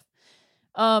kinds of stuff.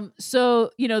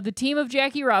 So, the team of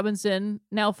Jackie Robinson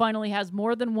now finally has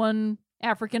more than one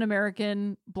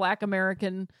African-American, Black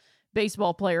American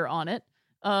baseball player on it.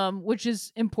 Which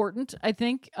is important, I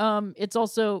think. It's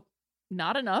also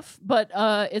not enough, but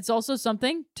it's also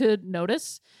something to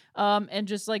notice. And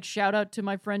just shout out to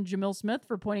my friend Jamil Smith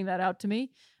for pointing that out to me.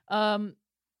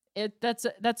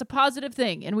 That's a positive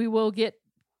thing, and we will get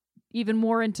even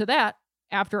more into that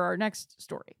after our next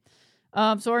story.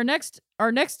 So our next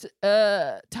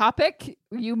topic,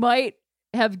 you might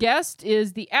have guessed,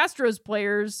 is the Astros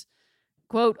players,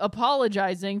 quote,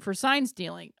 apologizing for sign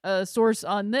stealing. A source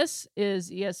on this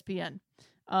is ESPN.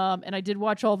 And I did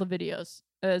watch all the videos,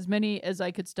 as many as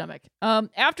I could stomach.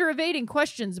 After evading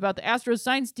questions about the Astros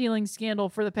sign stealing scandal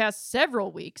for the past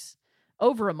several weeks,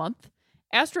 over a month,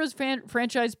 Astros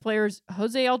franchise players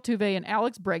Jose Altuve and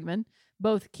Alex Bregman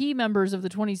both key members of the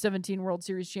 2017 World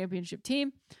Series championship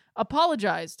team,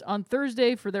 apologized on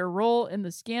Thursday for their role in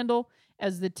the scandal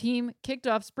as the team kicked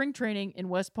off spring training in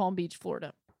West Palm Beach,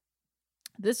 Florida.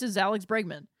 This is Alex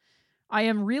Bregman. I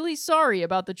am really sorry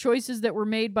about the choices that were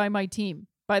made by my team,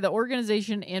 by the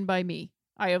organization, and by me.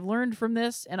 I have learned from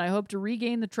this, and I hope to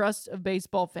regain the trust of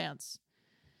baseball fans.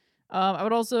 I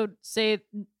would also say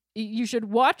you should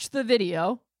watch the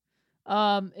video.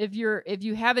 If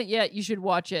you haven't yet, you should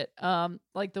watch it.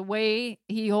 Like the way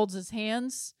he holds his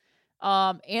hands,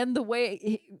 and the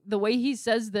way he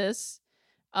says this,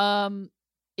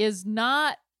 is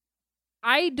not.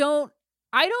 I don't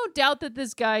doubt that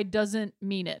this guy doesn't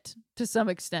mean it to some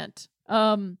extent.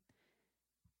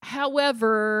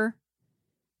 However,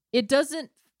 it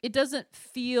doesn't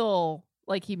feel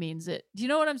like he means it. Do you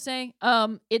know what I'm saying?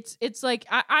 It's like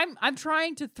I'm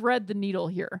trying to thread the needle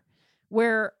here,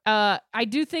 where I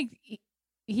do think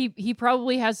he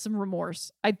probably has some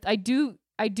remorse. I do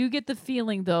get the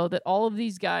feeling though that all of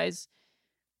these guys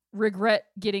regret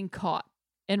getting caught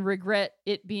and regret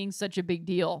it being such a big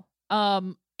deal.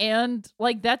 And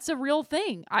like that's a real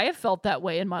thing. I have felt that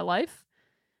way in my life.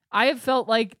 I have felt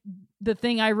like the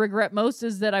thing I regret most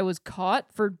is that I was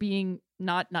caught for being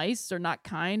not nice or not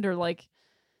kind or like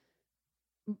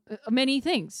many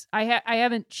things. I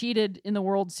haven't cheated in the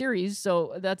World Series,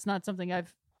 so that's not something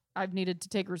I've needed to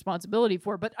take responsibility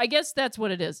for. But I guess that's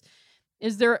what it is.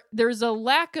 Is there's a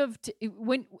lack of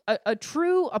when a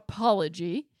true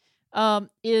apology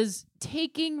is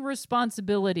taking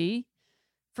responsibility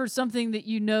for something that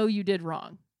you know you did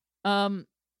wrong,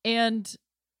 and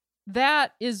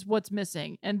that is what's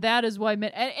missing, and that is why.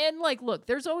 And like, look,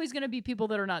 there's always going to be people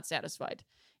that are not satisfied,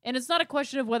 and it's not a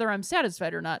question of whether I'm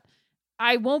satisfied or not.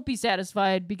 I won't be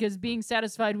satisfied because being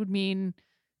satisfied would mean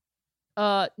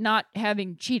not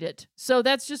having cheated. So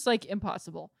that's just like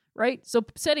impossible, right? So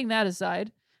setting that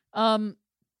aside,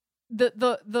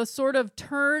 the sort of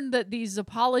turn that these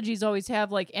apologies always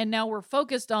have, like, and now we're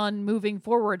focused on moving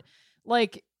forward,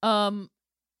 like,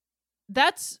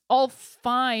 that's all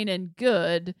fine and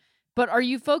good, but are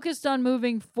you focused on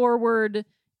moving forward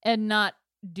and not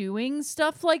doing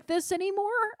stuff like this anymore?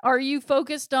 Are you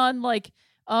focused on like,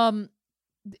 on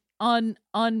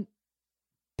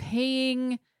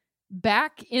paying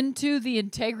back into the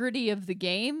integrity of the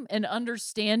game and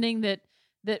understanding that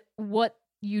what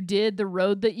you did, the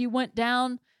road that you went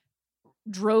down,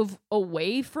 drove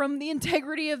away from the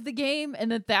integrity of the game,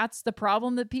 and that's the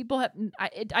problem that people have?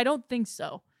 I don't think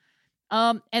so.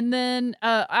 And then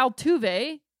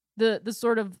Altuve, the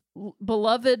sort of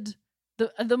beloved,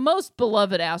 the most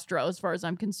beloved Astro as far as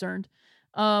I'm concerned,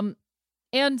 and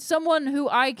someone who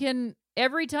I can,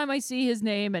 every time I see his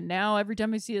name and now every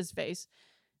time I see his face,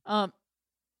 I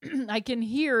can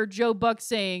hear Joe Buck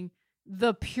saying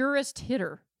the purest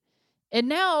hitter. And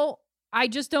now I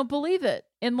just don't believe it.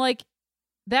 And like,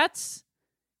 that's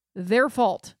their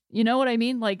fault. You know what I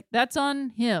mean? Like, that's on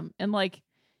him. And like,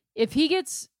 if he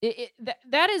gets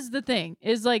that is the thing,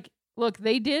 is like, look,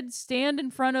 they did stand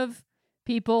in front of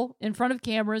people, in front of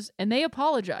cameras, and they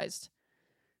apologized.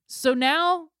 So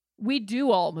now we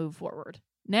do all move forward.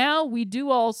 Now we do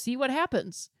all see what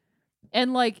happens.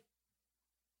 And like,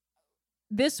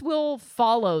 this will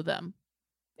follow them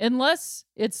unless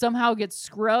it somehow gets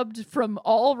scrubbed from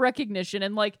all recognition.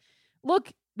 And like,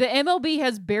 look, the MLB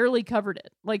has barely covered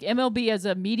it. Like, MLB as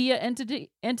a media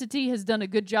entity has done a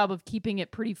good job of keeping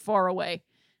it pretty far away.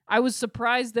 I was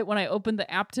surprised that when I opened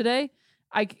the app today,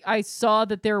 I saw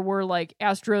that there were like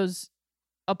Astros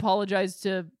apologized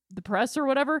to the press or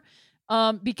whatever,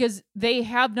 because they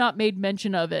have not made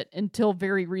mention of it until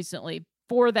very recently.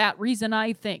 For that reason,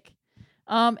 I think.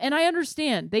 And I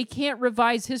understand they can't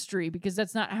revise history because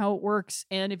that's not how it works.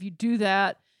 And if you do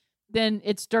that, then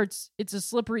it's a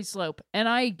slippery slope. And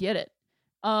I get it.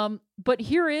 But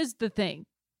here is the thing.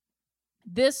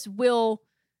 This will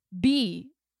be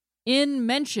in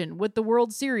mention with the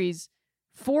World Series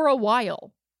for a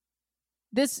while.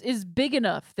 This is big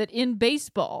enough that in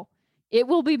baseball, it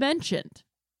will be mentioned.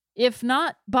 If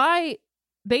not by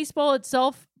baseball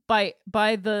itself, by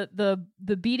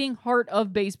the beating heart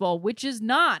of baseball, which is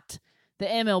not the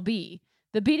MLB.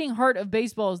 The beating heart of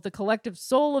baseball is the collective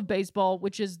soul of baseball,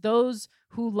 which is those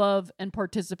who love and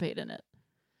participate in it.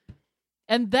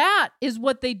 And that is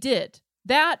what they did.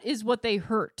 That is what they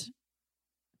hurt.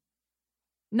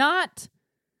 Not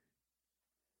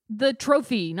the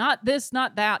trophy, not this,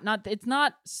 not that, it's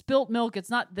not spilt milk, it's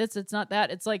not this, it's not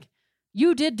that. It's like,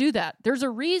 you did do that. There's a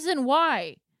reason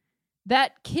why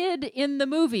that kid in the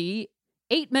movie,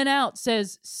 8 Men Out,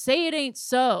 says, "Say it ain't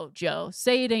so, Joe.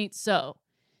 Say it ain't so."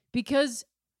 Because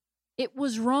it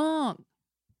was wrong.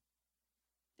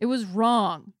 It was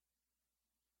wrong.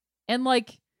 And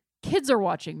like, kids are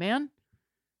watching, man.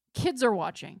 Kids are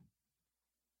watching.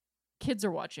 Kids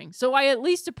are watching. So I at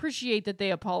least appreciate that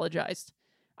they apologized.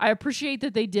 I appreciate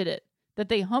that they did it, that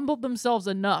they humbled themselves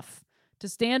enough to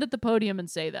stand at the podium and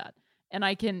say that. And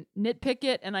I can nitpick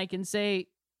it and I can say,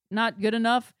 not good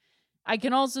enough. I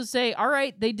can also say, all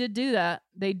right, they did do that.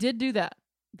 They did do that.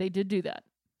 They did do that.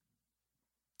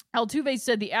 Altuve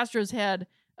said the Astros had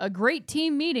a great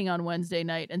team meeting on Wednesday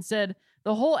night and said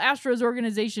the whole Astros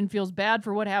organization feels bad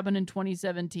for what happened in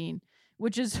 2017,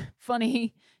 which is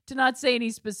funny to not say any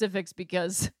specifics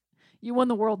because you won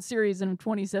the World Series in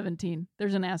 2017.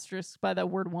 There's an asterisk by that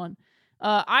word one.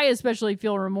 I especially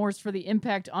feel remorse for the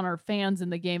impact on our fans in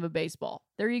the game of baseball.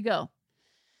 There you go.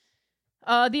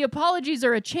 The apologies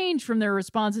are a change from their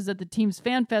responses at the team's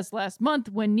fan fest last month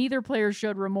when neither player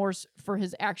showed remorse for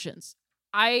his actions.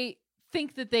 I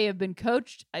think that they have been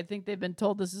coached. I think they've been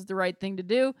told this is the right thing to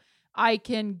do. I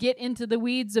can get into the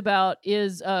weeds about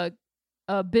is a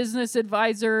business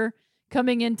advisor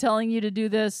coming in telling you to do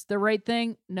this the right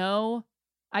thing? No,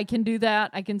 I can do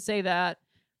that. I can say that.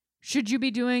 Should you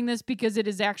be doing this because it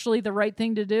is actually the right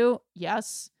thing to do?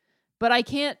 Yes. But I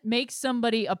can't make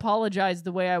somebody apologize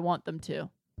the way I want them to.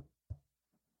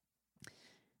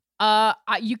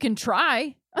 You can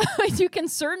try. You can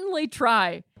certainly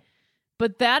try.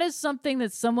 But that is something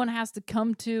that someone has to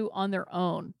come to on their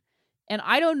own. And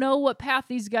I don't know what path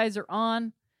these guys are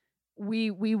on.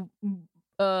 More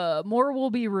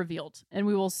will be revealed, and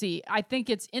we will see. I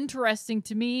think it's interesting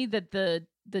to me that the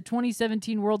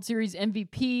 2017 World Series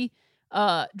MVP,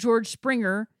 George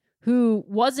Springer, who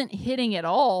wasn't hitting at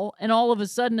all, and all of a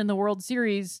sudden in the World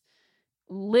Series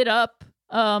lit up,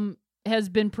 has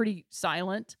been pretty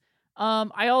silent.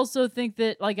 I also think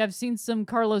that, like, I've seen some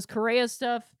Carlos Correa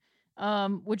stuff,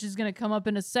 which is going to come up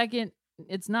in a second.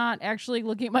 It's not actually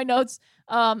looking at my notes,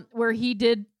 where he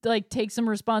did like take some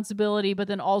responsibility, but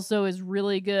then also is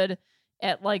really good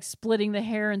at like splitting the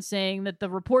hair and saying that the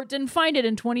report didn't find it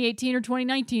in 2018 or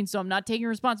 2019. So I'm not taking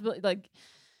responsibility. Like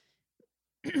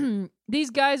these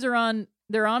guys they're on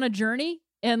a journey,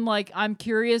 and like, I'm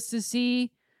curious to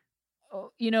see,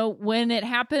 when it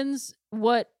happens,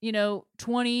 what,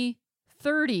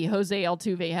 2030 Jose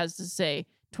Altuve has to say,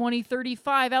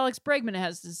 2035 Alex Bregman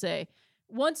has to say.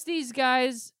 Once these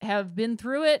guys have been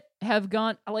through it, have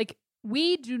gone, like,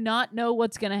 we do not know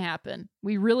what's going to happen.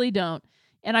 We really don't.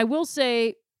 And I will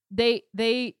say they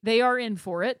are in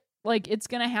for it. Like, it's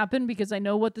going to happen because I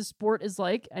know what the sport is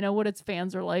like. I know what its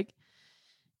fans are like.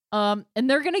 And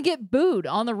they're going to get booed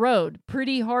on the road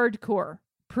pretty hardcore.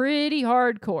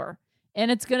 And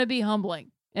it's going to be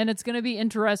humbling, and it's going to be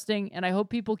interesting. And I hope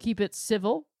people keep it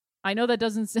civil. I know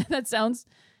that sounds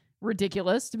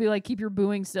ridiculous to be like, keep your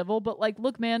booing civil, but like,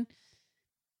 look, man,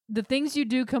 the things you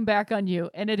do come back on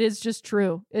you, and it is just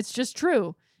true. It's just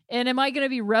true. And am I going to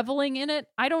be reveling in it?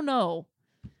 I don't know.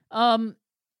 I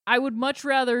would much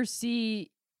rather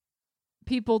see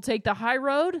people take the high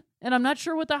road, and I'm not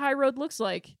sure what the high road looks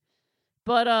like,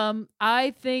 but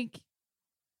I think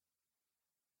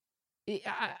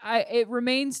it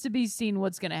remains to be seen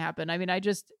what's going to happen. I mean,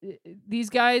 these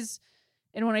guys.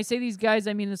 And when I say these guys,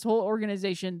 I mean this whole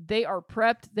organization. They are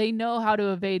prepped. They know how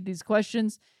to evade these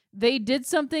questions. They did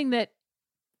something that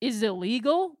is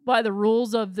illegal by the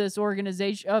rules of this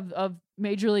organization, of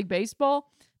Major League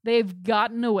Baseball. They've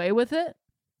gotten away with it.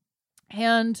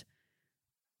 And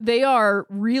they are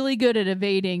really good at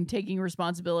evading taking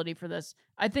responsibility for this.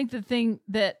 I think the thing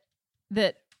that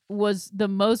was the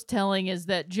most telling is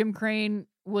that Jim Crane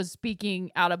was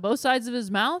speaking out of both sides of his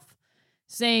mouth,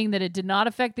 saying that it did not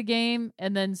affect the game,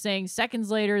 and then saying seconds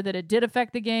later that it did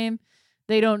affect the game.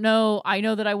 They don't know. I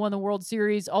know that I won the World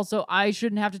Series. Also, I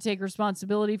shouldn't have to take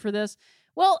responsibility for this.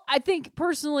 Well, I think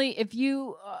personally, if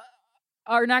you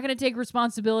are not going to take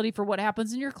responsibility for what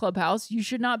happens in your clubhouse, you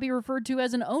should not be referred to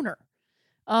as an owner.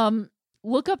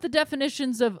 Look up the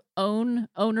definitions of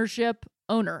ownership,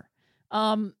 owner.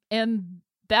 And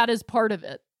that is part of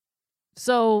it.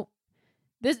 So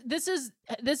This is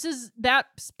that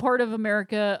part of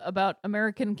America, about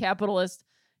American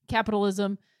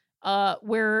capitalism,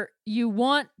 where you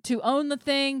want to own the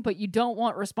thing, but you don't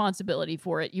want responsibility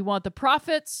for it. You want the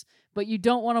profits, but you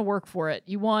don't want to work for it.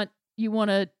 You want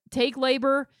to take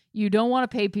labor, you don't want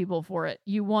to pay people for it.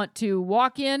 You want to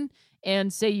walk in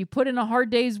and say you put in a hard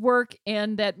day's work,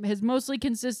 and that has mostly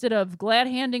consisted of glad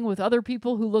handing with other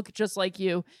people who look just like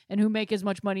you and who make as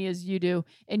much money as you do.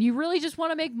 And you really just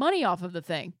want to make money off of the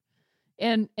thing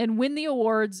and win the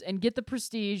awards and get the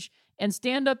prestige and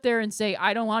stand up there and say,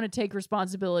 I don't want to take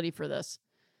responsibility for this.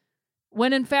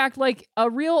 When in fact, like, a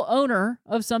real owner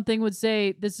of something would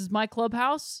say, this is my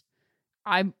clubhouse.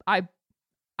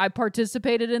 I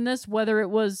participated in this, whether it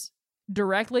was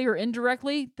directly or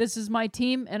indirectly. This is my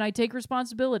team, and I take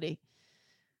responsibility.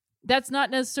 That's not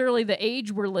necessarily the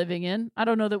age we're living in. I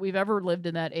don't know that we've ever lived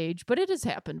in that age, but it has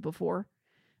happened before.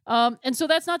 And so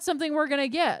that's not something we're going to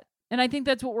get. And I think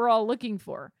that's what we're all looking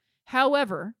for.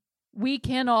 However, we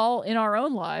can all, in our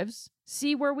own lives,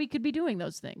 see where we could be doing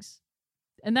those things.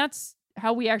 And that's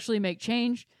how we actually make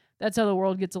change. That's how the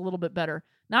world gets a little bit better.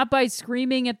 Not by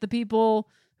screaming at the people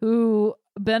who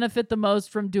benefit the most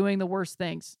from doing the worst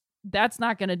things. That's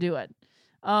not going to do it.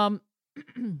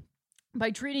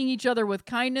 By treating each other with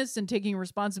kindness and taking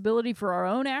responsibility for our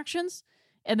own actions,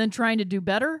 and then trying to do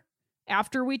better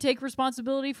after we take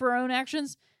responsibility for our own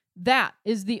actions, that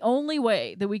is the only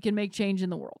way that we can make change in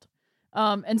the world.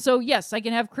 And so, yes, I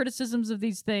can have criticisms of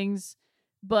these things,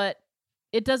 but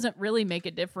it doesn't really make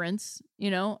a difference.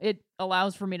 You know, it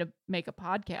allows for me to make a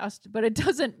podcast, but it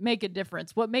doesn't make a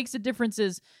difference. What makes a difference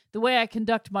is the way I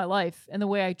conduct my life and the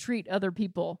way I treat other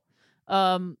people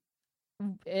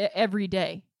every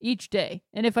day, each day.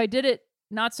 And if I did it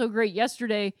not so great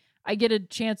yesterday, I get a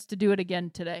chance to do it again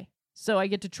today. So I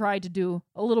get to try to do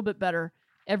a little bit better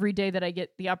every day that I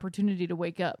get the opportunity to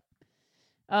wake up.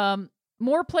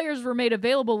 More players were made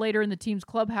available later in the team's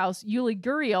clubhouse. Yuli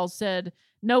Gurriel said,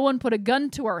 "No one put a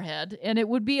gun to our head, and it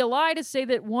would be a lie to say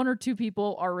that one or two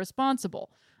people are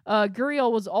responsible."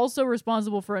 Gurriel was also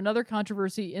responsible for another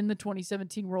controversy in the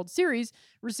 2017 World Series,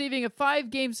 receiving a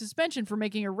 5-game suspension for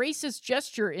making a racist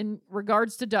gesture in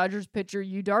regards to Dodgers pitcher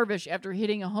Yu Darvish after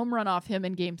hitting a home run off him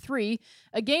in Game 3,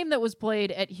 a game that was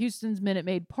played at Houston's Minute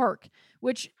Maid Park.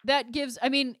 Which that gives, I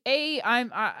mean,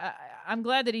 I'm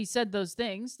glad that he said those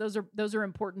things. Those are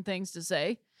important things to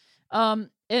say.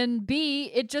 And B,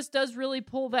 it just does really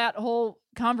pull that whole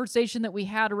conversation that we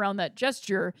had around that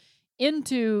gesture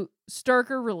into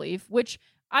starker relief, which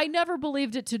I never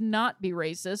believed it to not be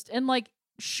racist. And like,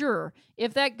 sure,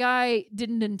 if that guy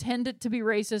didn't intend it to be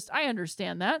racist, I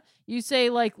understand that. You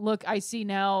say like, look, I see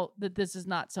now that this is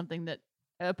not something that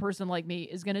a person like me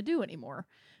is going to do anymore.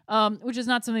 Which is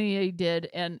not something he did,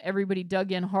 and everybody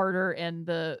dug in harder, and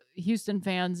the Houston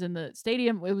fans in the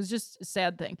stadium, it was just a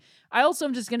sad thing. I also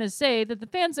am just going to say that the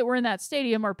fans that were in that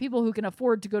stadium are people who can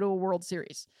afford to go to a World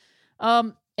Series.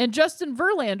 And Justin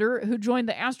Verlander, who joined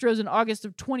the Astros in August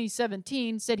of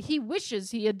 2017, said he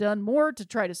wishes he had done more to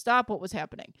try to stop what was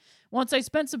happening. "Once I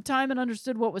spent some time and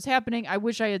understood what was happening, I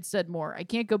wish I had said more. I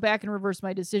can't go back and reverse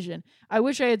my decision. I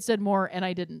wish I had said more, and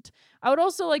I didn't." I would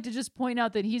also like to just point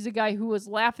out that he's a guy who was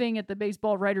laughing at the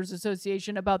Baseball Writers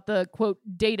Association about the, quote,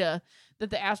 data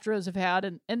that the Astros have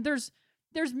had. And there's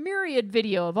myriad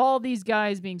video of all these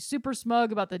guys being super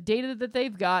smug about the data that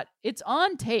they've got. It's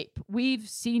on tape. We've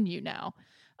seen you now.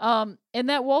 And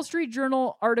that Wall Street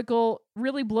Journal article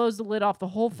really blows the lid off the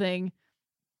whole thing.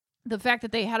 The fact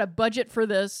that they had a budget for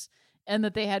this and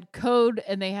that they had code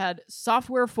and they had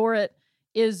software for it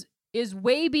is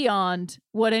way beyond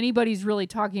what anybody's really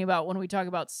talking about when we talk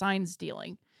about sign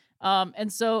stealing. And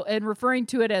referring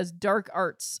to it as dark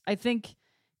arts, I think,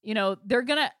 you know,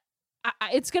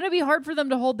 it's going to be hard for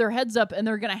them to hold their heads up, and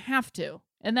they're going to have to.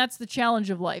 And that's the challenge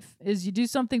of life, is you do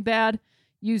something bad,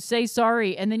 you say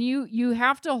sorry, and then you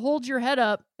have to hold your head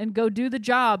up and go do the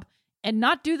job and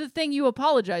not do the thing you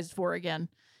apologized for again.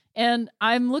 And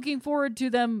I'm looking forward to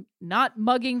them not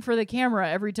mugging for the camera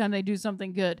every time they do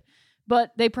something good.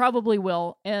 But they probably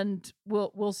will, and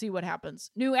we'll see what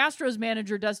happens. New Astros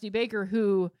manager Dusty Baker,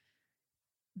 who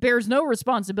bears no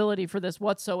responsibility for this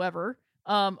whatsoever,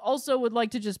 also would like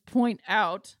to just point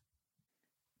out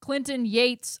Clinton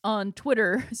Yates on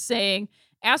Twitter saying,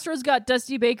 "Astros got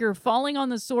Dusty Baker falling on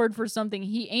the sword for something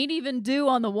he ain't even due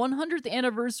on the 100th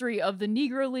anniversary of the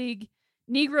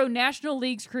Negro National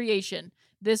League's creation.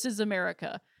 This is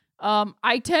America."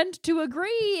 I tend to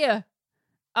agree.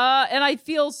 And I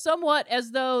feel somewhat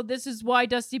as though this is why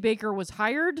Dusty Baker was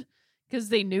hired, because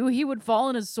they knew he would fall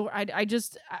on his sword. I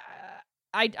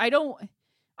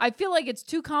feel like it's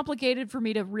too complicated for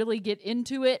me to really get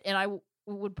into it, and I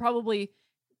would probably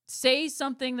say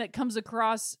something that comes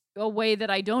across a way that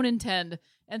I don't intend.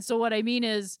 And so what I mean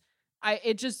is, I'm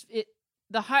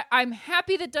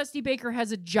happy that Dusty Baker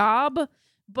has a job,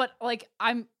 but like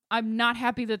I'm not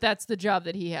happy that that's the job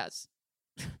that he has.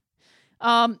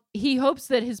 He hopes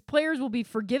that his players will be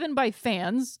forgiven by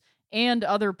fans and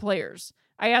other players.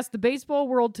 "I asked the baseball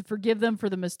world to forgive them for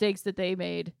the mistakes that they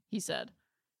made," he said.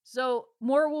 So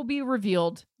more will be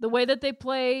revealed. The way that they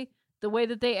play, the way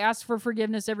that they ask for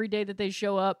forgiveness every day that they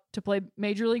show up to play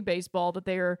Major League Baseball, that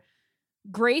they are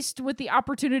graced with the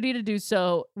opportunity to do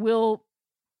so, will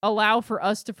allow for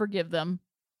us to forgive them.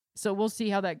 So we'll see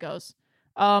how that goes.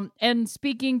 And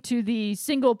speaking to the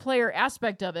single player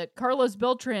aspect of it, Carlos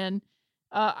Beltran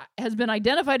has been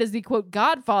identified as the, quote,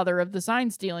 godfather of the sign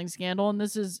stealing scandal. And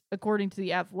this is according to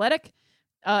The Athletic.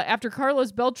 After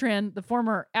Carlos Beltran, the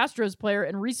former Astros player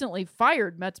and recently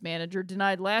fired Mets manager,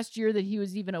 denied last year that he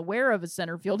was even aware of a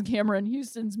center field camera in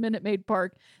Houston's Minute Maid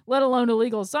Park, let alone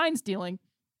illegal sign stealing.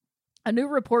 A new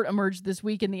report emerged this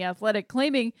week in The Athletic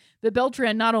claiming that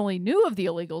Beltran not only knew of the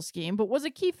illegal scheme, but was a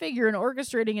key figure in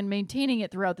orchestrating and maintaining it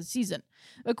throughout the season.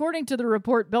 According to the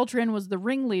report, Beltran was the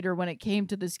ringleader when it came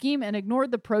to the scheme and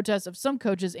ignored the protests of some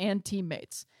coaches and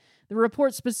teammates. The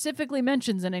report specifically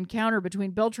mentions an encounter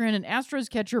between Beltran and Astros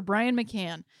catcher Brian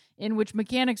McCann, in which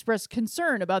McCann expressed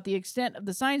concern about the extent of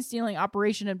the sign-stealing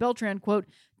operation, and Beltran, quote,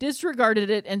 disregarded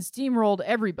it and steamrolled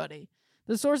everybody.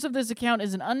 The source of this account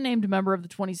is an unnamed member of the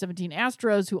 2017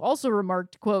 Astros who also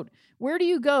remarked, quote, where do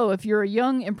you go if you're a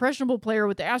young, impressionable player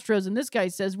with the Astros and this guy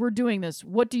says, we're doing this,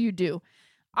 what do you do?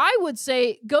 I would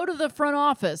say go to the front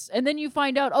office, and then you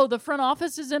find out, oh, the front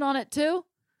office is in on it too?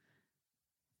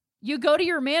 You go to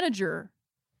your manager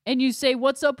and you say,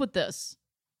 what's up with this?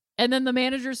 And then the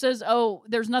manager says, oh,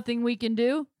 there's nothing we can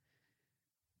do.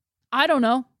 I don't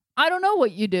know. I don't know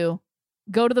what you do.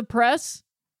 Go to the press.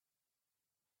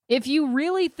 If you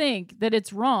really think that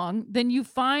it's wrong, then you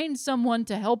find someone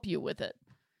to help you with it.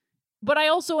 But I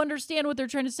also understand what they're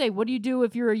trying to say. What do you do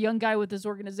if you're a young guy with this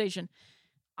organization?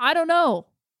 I don't know.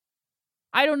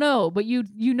 But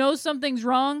you know something's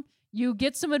wrong. You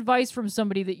get some advice from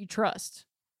somebody that you trust.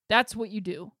 That's what you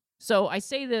do. So I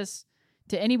say this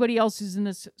to anybody else who's in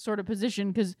this sort of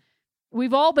position, because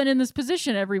we've all been in this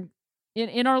position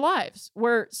in our lives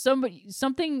where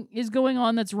something is going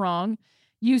on that's wrong.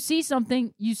 You see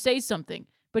something, you say something.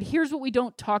 But here's what we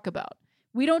don't talk about.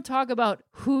 We don't talk about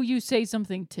who you say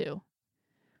something to.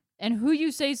 And who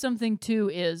you say something to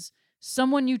is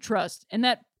someone you trust. And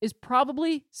that is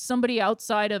probably somebody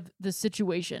outside of the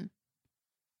situation.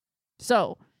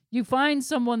 So you find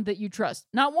someone that you trust.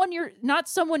 Not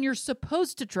someone you're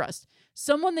supposed to trust.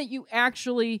 Someone that you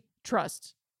actually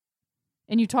trust.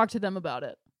 And you talk to them about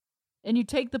it. And you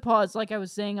take the pause, like I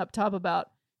was saying up top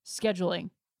about scheduling.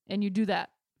 And you do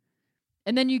that.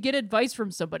 And then you get advice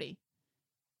from somebody.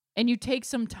 And you take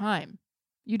some time.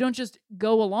 You don't just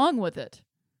go along with it.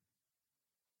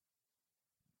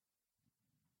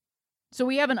 So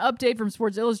we have an update from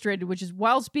Sports Illustrated, which is,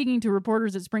 while speaking to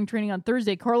reporters at spring training on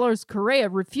Thursday, Carlos Correa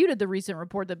refuted the recent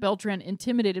report that Beltran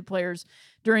intimidated players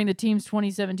during the team's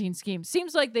 2017 scheme.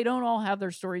 Seems like they don't all have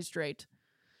their story straight.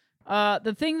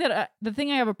 The thing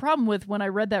I have a problem with when I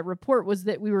read that report was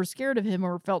that we were scared of him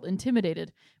or felt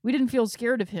intimidated. We didn't feel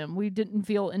scared of him. We didn't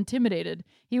feel intimidated.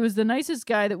 He was the nicest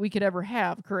guy that we could ever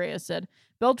have, Correa said.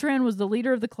 Beltran was the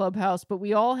leader of the clubhouse, but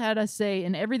we all had a say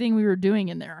in everything we were doing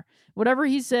in there. Whatever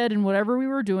he said and whatever we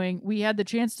were doing, we had the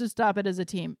chance to stop it as a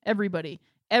team. Everybody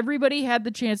had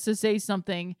the chance to say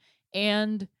something,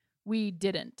 and we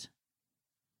didn't.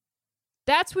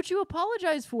 That's what you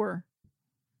apologize for.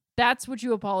 That's what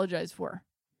you apologize for.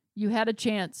 You had a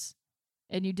chance,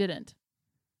 and you didn't.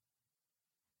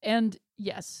 And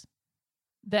yes,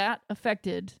 that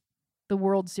affected the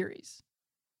World Series.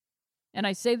 And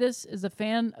I say this as a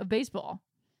fan of baseball.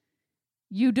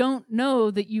 You don't know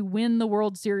that you win the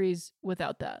World Series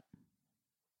without that.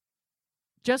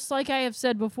 Just like I have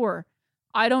said before,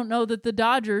 I don't know that the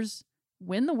Dodgers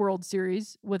win the World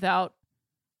Series without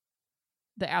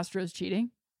the Astros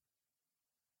cheating.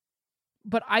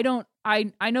 But I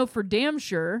know for damn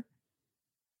sure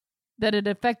that it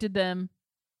affected them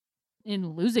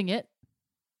in losing it.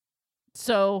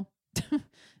 So,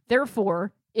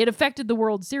 therefore, it affected the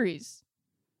World Series.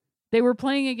 They were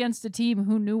playing against a team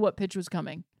who knew what pitch was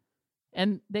coming.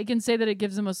 And they can say that it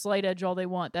gives them a slight edge all they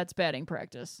want. That's batting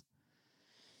practice.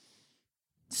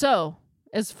 So,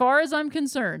 as far as I'm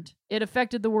concerned, it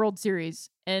affected the World Series.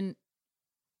 And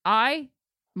I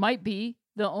might be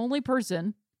the only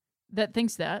person that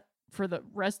thinks that for the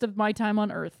rest of my time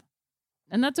on Earth.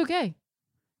 And that's okay.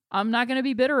 I'm not going to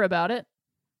be bitter about it.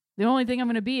 The only thing I'm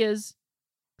going to be is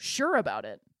sure about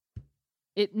it.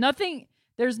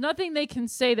 There's nothing they can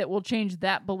say that will change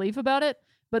that belief about it,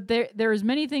 but there is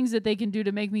many things that they can do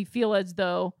to make me feel as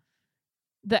though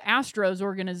the Astros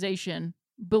organization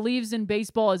believes in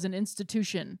baseball as an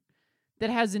institution that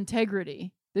has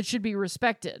integrity, that should be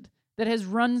respected, that has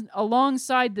run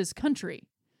alongside this country.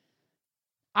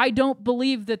 I don't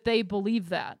believe that they believe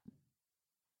that.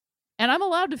 And I'm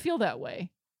allowed to feel that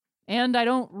way. And I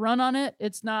don't run on it.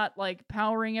 It's not like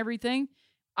powering everything.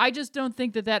 I just don't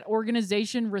think that that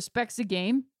organization respects the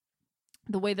game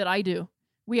the way that I do.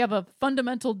 We have a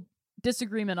fundamental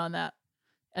disagreement on that.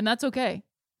 And that's okay.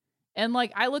 And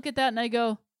like, I look at that and I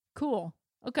go, cool.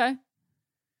 Okay.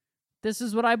 This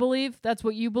is what I believe. That's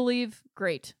what you believe.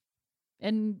 Great.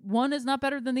 And one is not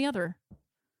better than the other.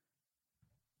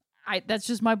 That's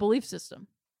just my belief system.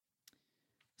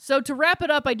 So to wrap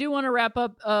it up, I do want to wrap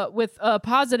up with a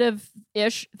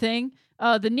positive-ish thing.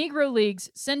 The Negro Leagues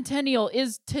Centennial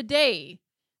is today,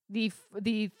 the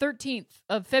 13th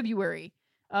of February.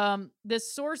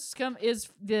 This source is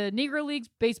the Negro Leagues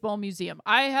Baseball Museum.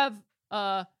 I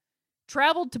have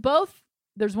traveled to both.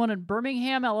 There's one in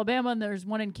Birmingham, Alabama, and there's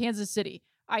one in Kansas City.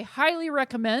 I highly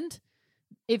recommend,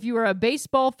 if you are a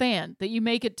baseball fan, that you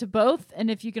make it to both.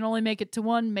 And if you can only make it to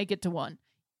one, make it to one.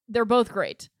 They're both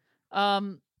great.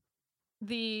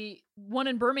 The one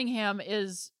in Birmingham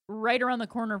is right around the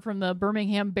corner from the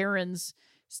Birmingham Barons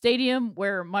Stadium,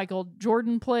 where Michael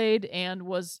Jordan played and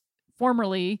was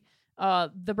formerly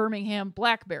the Birmingham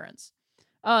Black Barons.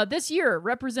 This year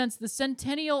represents the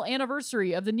centennial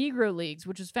anniversary of the Negro Leagues,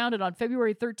 which was founded on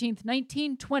February 13th,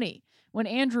 1920, when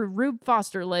Andrew Rube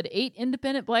Foster led 8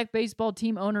 independent black baseball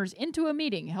team owners into a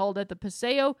meeting held at the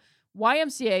Paseo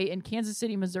YMCA in Kansas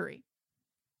City, Missouri.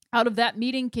 Out of that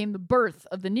meeting came the birth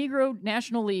of the Negro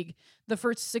National League, the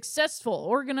first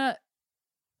successful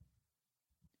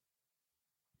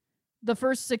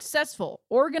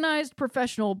organized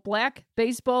professional black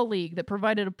baseball league that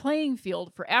provided a playing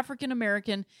field for African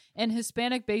American and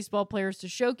Hispanic baseball players to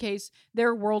showcase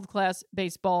their world-class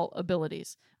baseball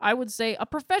abilities. I would say a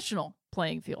professional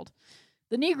playing field.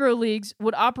 The Negro Leagues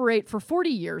would operate for 40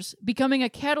 years, becoming a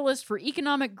catalyst for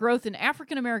economic growth in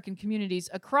African American communities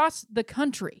across the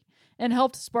country and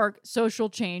helped spark social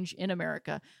change in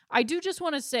America. I do just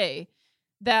want to say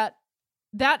that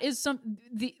is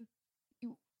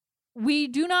we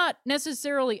do not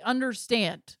necessarily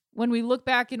understand when we look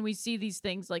back and we see these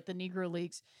things like the Negro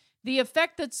Leagues, the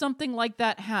effect that something like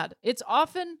that had. It's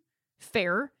often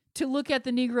fair to look at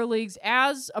the Negro Leagues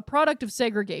as a product of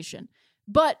segregation,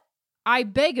 but I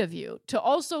beg of you to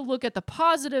also look at the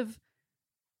positive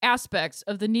aspects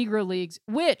of the Negro Leagues,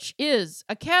 which is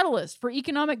a catalyst for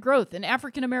economic growth in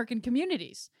African American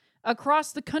communities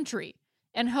across the country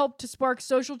and helped to spark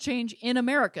social change in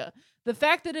America. The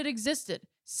fact that it existed,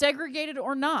 segregated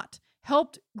or not,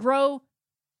 helped grow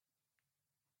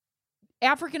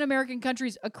African American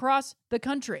countries across the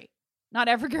country, not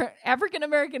African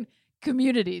American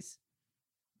communities,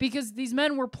 because these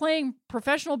men were playing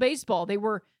professional baseball. They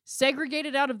were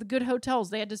segregated out of the good hotels.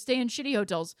 They had to stay in shitty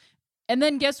hotels. And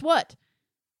then guess what?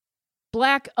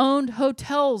 Black-owned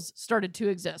hotels started to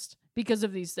exist because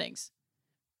of these things.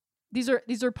 These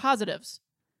are positives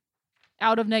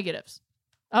out of negatives.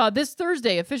 This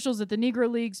Thursday, officials at the Negro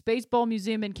Leagues Baseball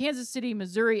Museum in Kansas City,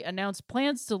 Missouri, announced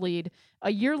plans to lead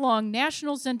a year-long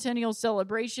National Centennial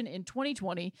Celebration in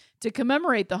 2020 to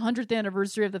commemorate the 100th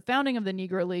anniversary of the founding of the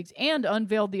Negro Leagues and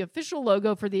unveiled the official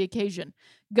logo for the occasion.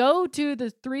 Go to the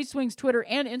Three Swings Twitter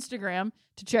and Instagram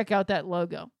to check out that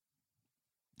logo.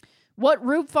 What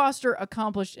Rube Foster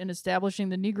accomplished in establishing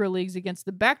the Negro Leagues against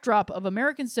the backdrop of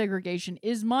American segregation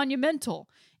is monumental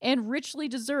and richly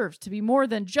deserves to be more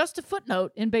than just a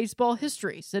footnote in baseball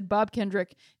history, said Bob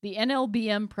Kendrick, the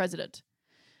NLBM president.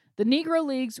 The Negro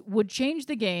Leagues would change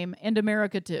the game and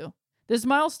America too. This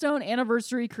milestone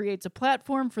anniversary creates a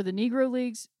platform for the Negro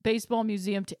Leagues Baseball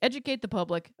Museum to educate the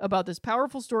public about this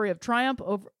powerful story of triumph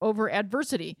over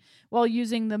adversity while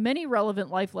using the many relevant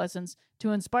life lessons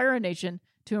to inspire a nation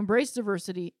to embrace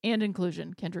diversity and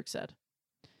inclusion, Kendrick said.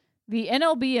 The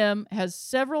NLBM has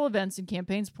several events and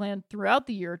campaigns planned throughout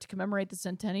the year to commemorate the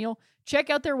centennial. Check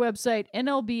out their website,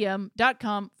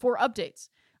 nlbm.com, for updates.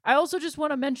 I also just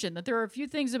want to mention that there are a few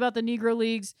things about the Negro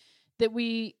Leagues that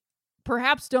we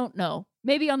perhaps don't know.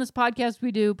 Maybe on this podcast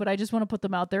we do, but I just want to put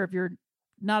them out there if you're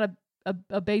not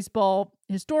a baseball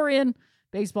historian,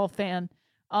 baseball fan.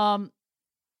 The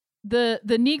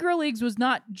Negro Leagues was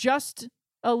not just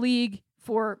a league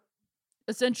for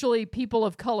essentially people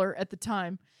of color at the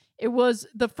time. It was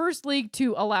the first league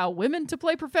to allow women to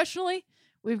play professionally.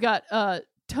 We've got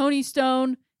Tony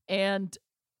Stone and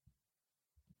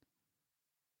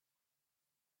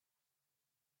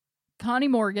Connie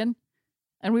Morgan,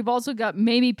 and we've also got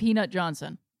Mamie Peanut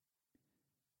Johnson.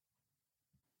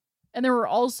 And there were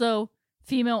also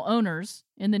female owners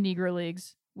in the Negro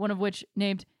Leagues, one of which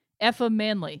named Effa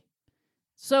Manley.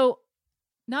 So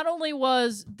not only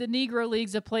was the Negro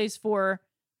Leagues a place for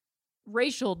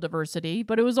racial diversity,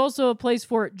 but it was also a place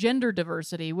for gender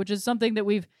diversity, which is something that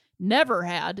we've never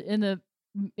had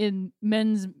in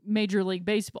men's Major League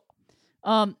Baseball.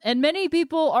 And many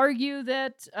people argue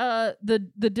that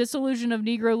the dissolution of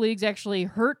Negro Leagues actually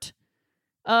hurt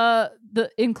the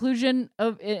inclusion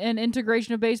of and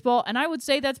integration of baseball, and I would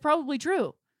say that's probably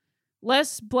true.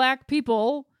 Less black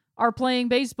people are playing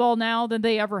baseball now than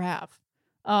they ever have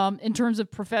in terms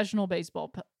of professional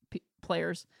baseball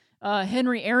players.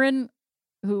 Henry Aaron,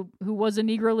 who was a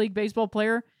Negro League baseball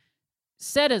player,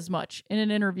 said as much in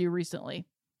an interview recently.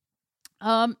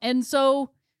 And so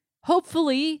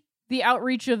hopefully the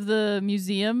outreach of the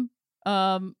museum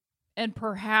and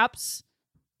perhaps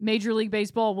Major League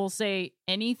Baseball will say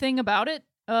anything about it.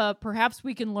 Perhaps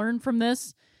we can learn from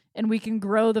this and we can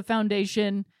grow the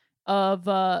foundation of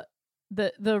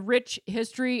the rich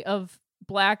history of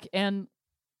Black and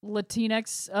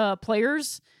Latinx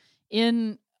players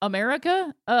in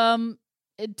America.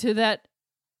 To that,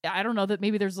 I don't know, that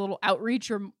maybe there's a little outreach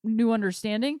or new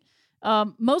understanding.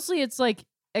 Mostly it's like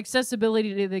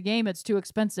accessibility to the game. It's too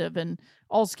expensive, and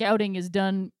all scouting is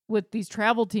done with these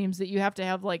travel teams that you have to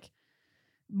have like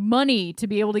money to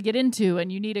be able to get into,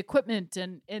 and you need equipment,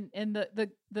 and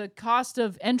the cost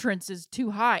of entrance is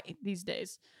too high these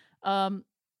days.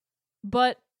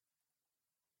 But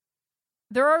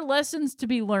there are lessons to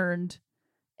be learned,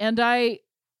 and I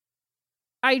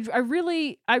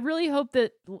really hope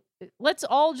that let's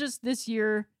all just this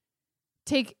year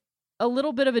take a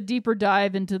little bit of a deeper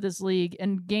dive into this league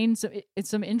and gain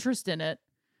some interest in it.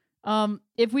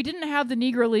 If we didn't have the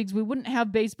Negro Leagues, we wouldn't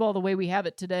have baseball the way we have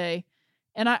it today.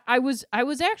 And I was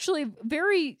actually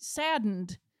very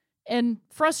saddened and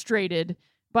frustrated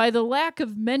by the lack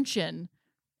of mention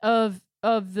of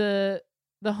the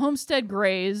Homestead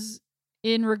Grays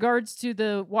in regards to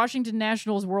the Washington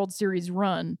Nationals World Series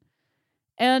run.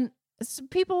 And some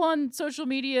people on social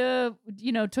media,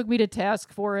 took me to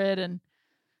task for it. And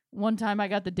one time I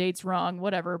got the dates wrong,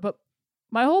 whatever. But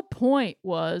my whole point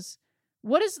was,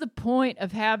 what is the point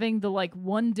of having the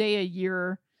one day a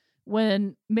year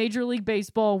when Major League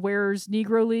Baseball wears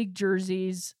Negro League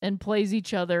jerseys and plays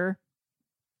each other,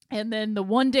 and then the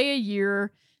one day a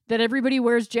year that everybody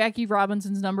wears Jackie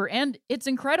Robinson's number, and it's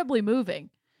incredibly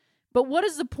moving. But what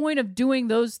is the point of doing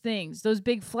those things, those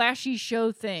big flashy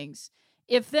show things,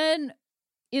 if then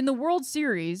in the World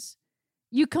Series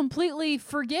you completely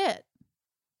forget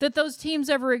that those teams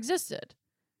ever existed,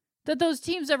 that those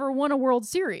teams ever won a World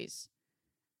Series,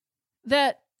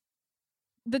 that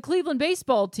the Cleveland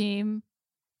baseball team,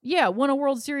 won a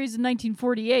World Series in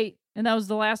 1948, and that was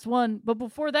the last one. But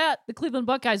before that, the Cleveland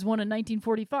Buckeyes won in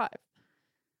 1945.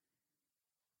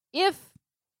 If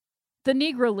the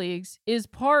Negro Leagues is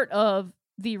part of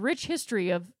the rich history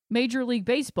of Major League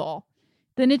Baseball,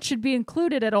 then it should be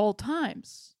included at all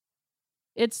times.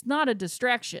 It's not a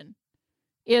distraction.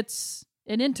 It's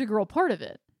an integral part of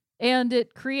it. And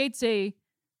it creates a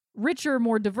richer,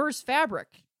 more diverse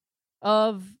fabric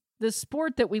of the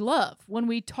sport that we love when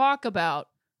we talk about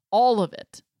all of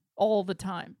it all the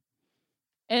time.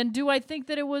 And do I think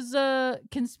that it was a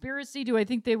conspiracy? Do I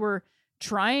think they were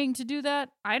trying to do that?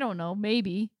 I don't know,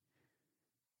 maybe.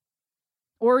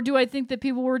 Or do I think that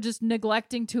people were just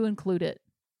neglecting to include it?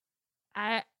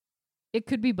 It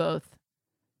could be both.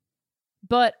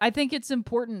 But I think it's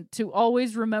important to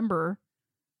always remember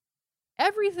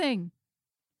everything.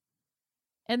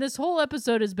 And this whole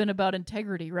episode has been about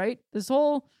integrity, right? This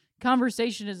whole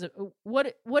conversation is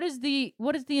what does the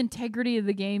integrity of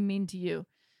the game mean to you?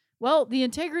 Well, the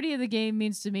integrity of the game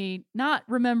means to me not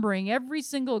remembering every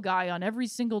single guy on every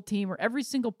single team or every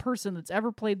single person that's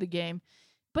ever played the game,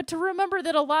 but to remember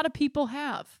that a lot of people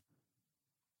have.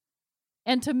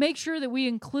 And to make sure that we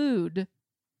include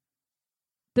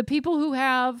the people who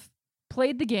have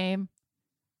played the game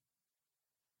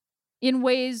in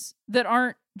ways that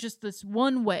aren't just this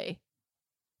one way.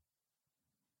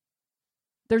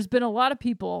 There's been a lot of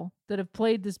people that have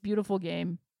played this beautiful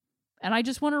game, and I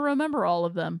just want to remember all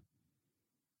of them.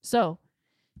 So,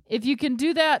 if you can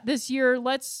do that this year,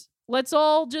 let's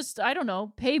all just,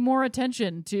 pay more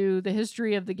attention to the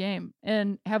history of the game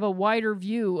and have a wider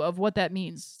view of what that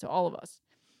means to all of us.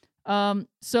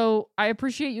 So I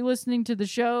appreciate you listening to the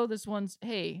show. This one's,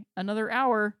 another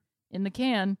hour in the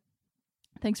can.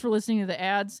 Thanks for listening to the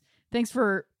ads. Thanks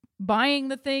for buying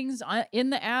the things in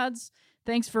the ads.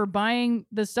 Thanks for buying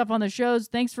the stuff on the shows.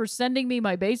 Thanks for sending me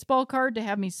my baseball card to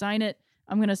have me sign it.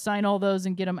 I'm going to sign all those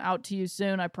and get them out to you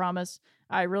soon, I promise.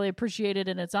 I really appreciate it,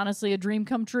 and it's honestly a dream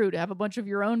come true to have a bunch of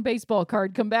your own baseball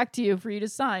card come back to you for you to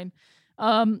sign.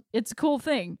 It's a cool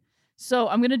thing. So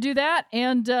I'm going to do that,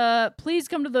 and please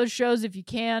come to those shows if you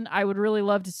can. I would really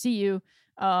love to see you.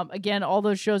 Again, all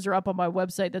those shows are up on my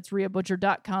website. That's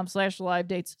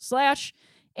rheabutcher.com/live-dates/.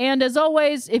 And as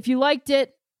always, if you liked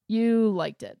it, you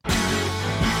liked it.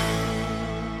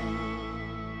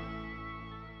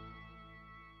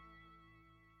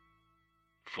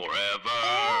 Forever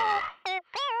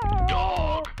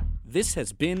Dog. This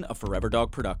has been a Forever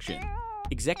Dog production.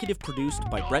 Executive produced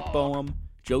by Brett Boehm,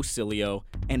 Joe Cilio,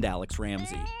 and Alex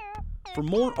Ramsey. For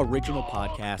more original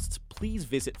podcasts, please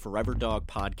visit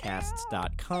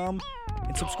foreverdogpodcasts.com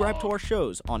and subscribe to our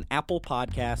shows on Apple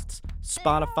Podcasts,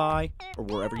 Spotify, or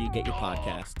wherever you get your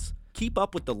podcasts. Keep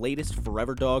up with the latest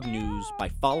Forever Dog news by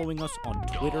following us on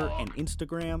Twitter and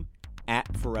Instagram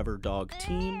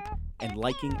 @ForeverDogTeam and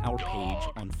liking our page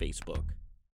on Facebook.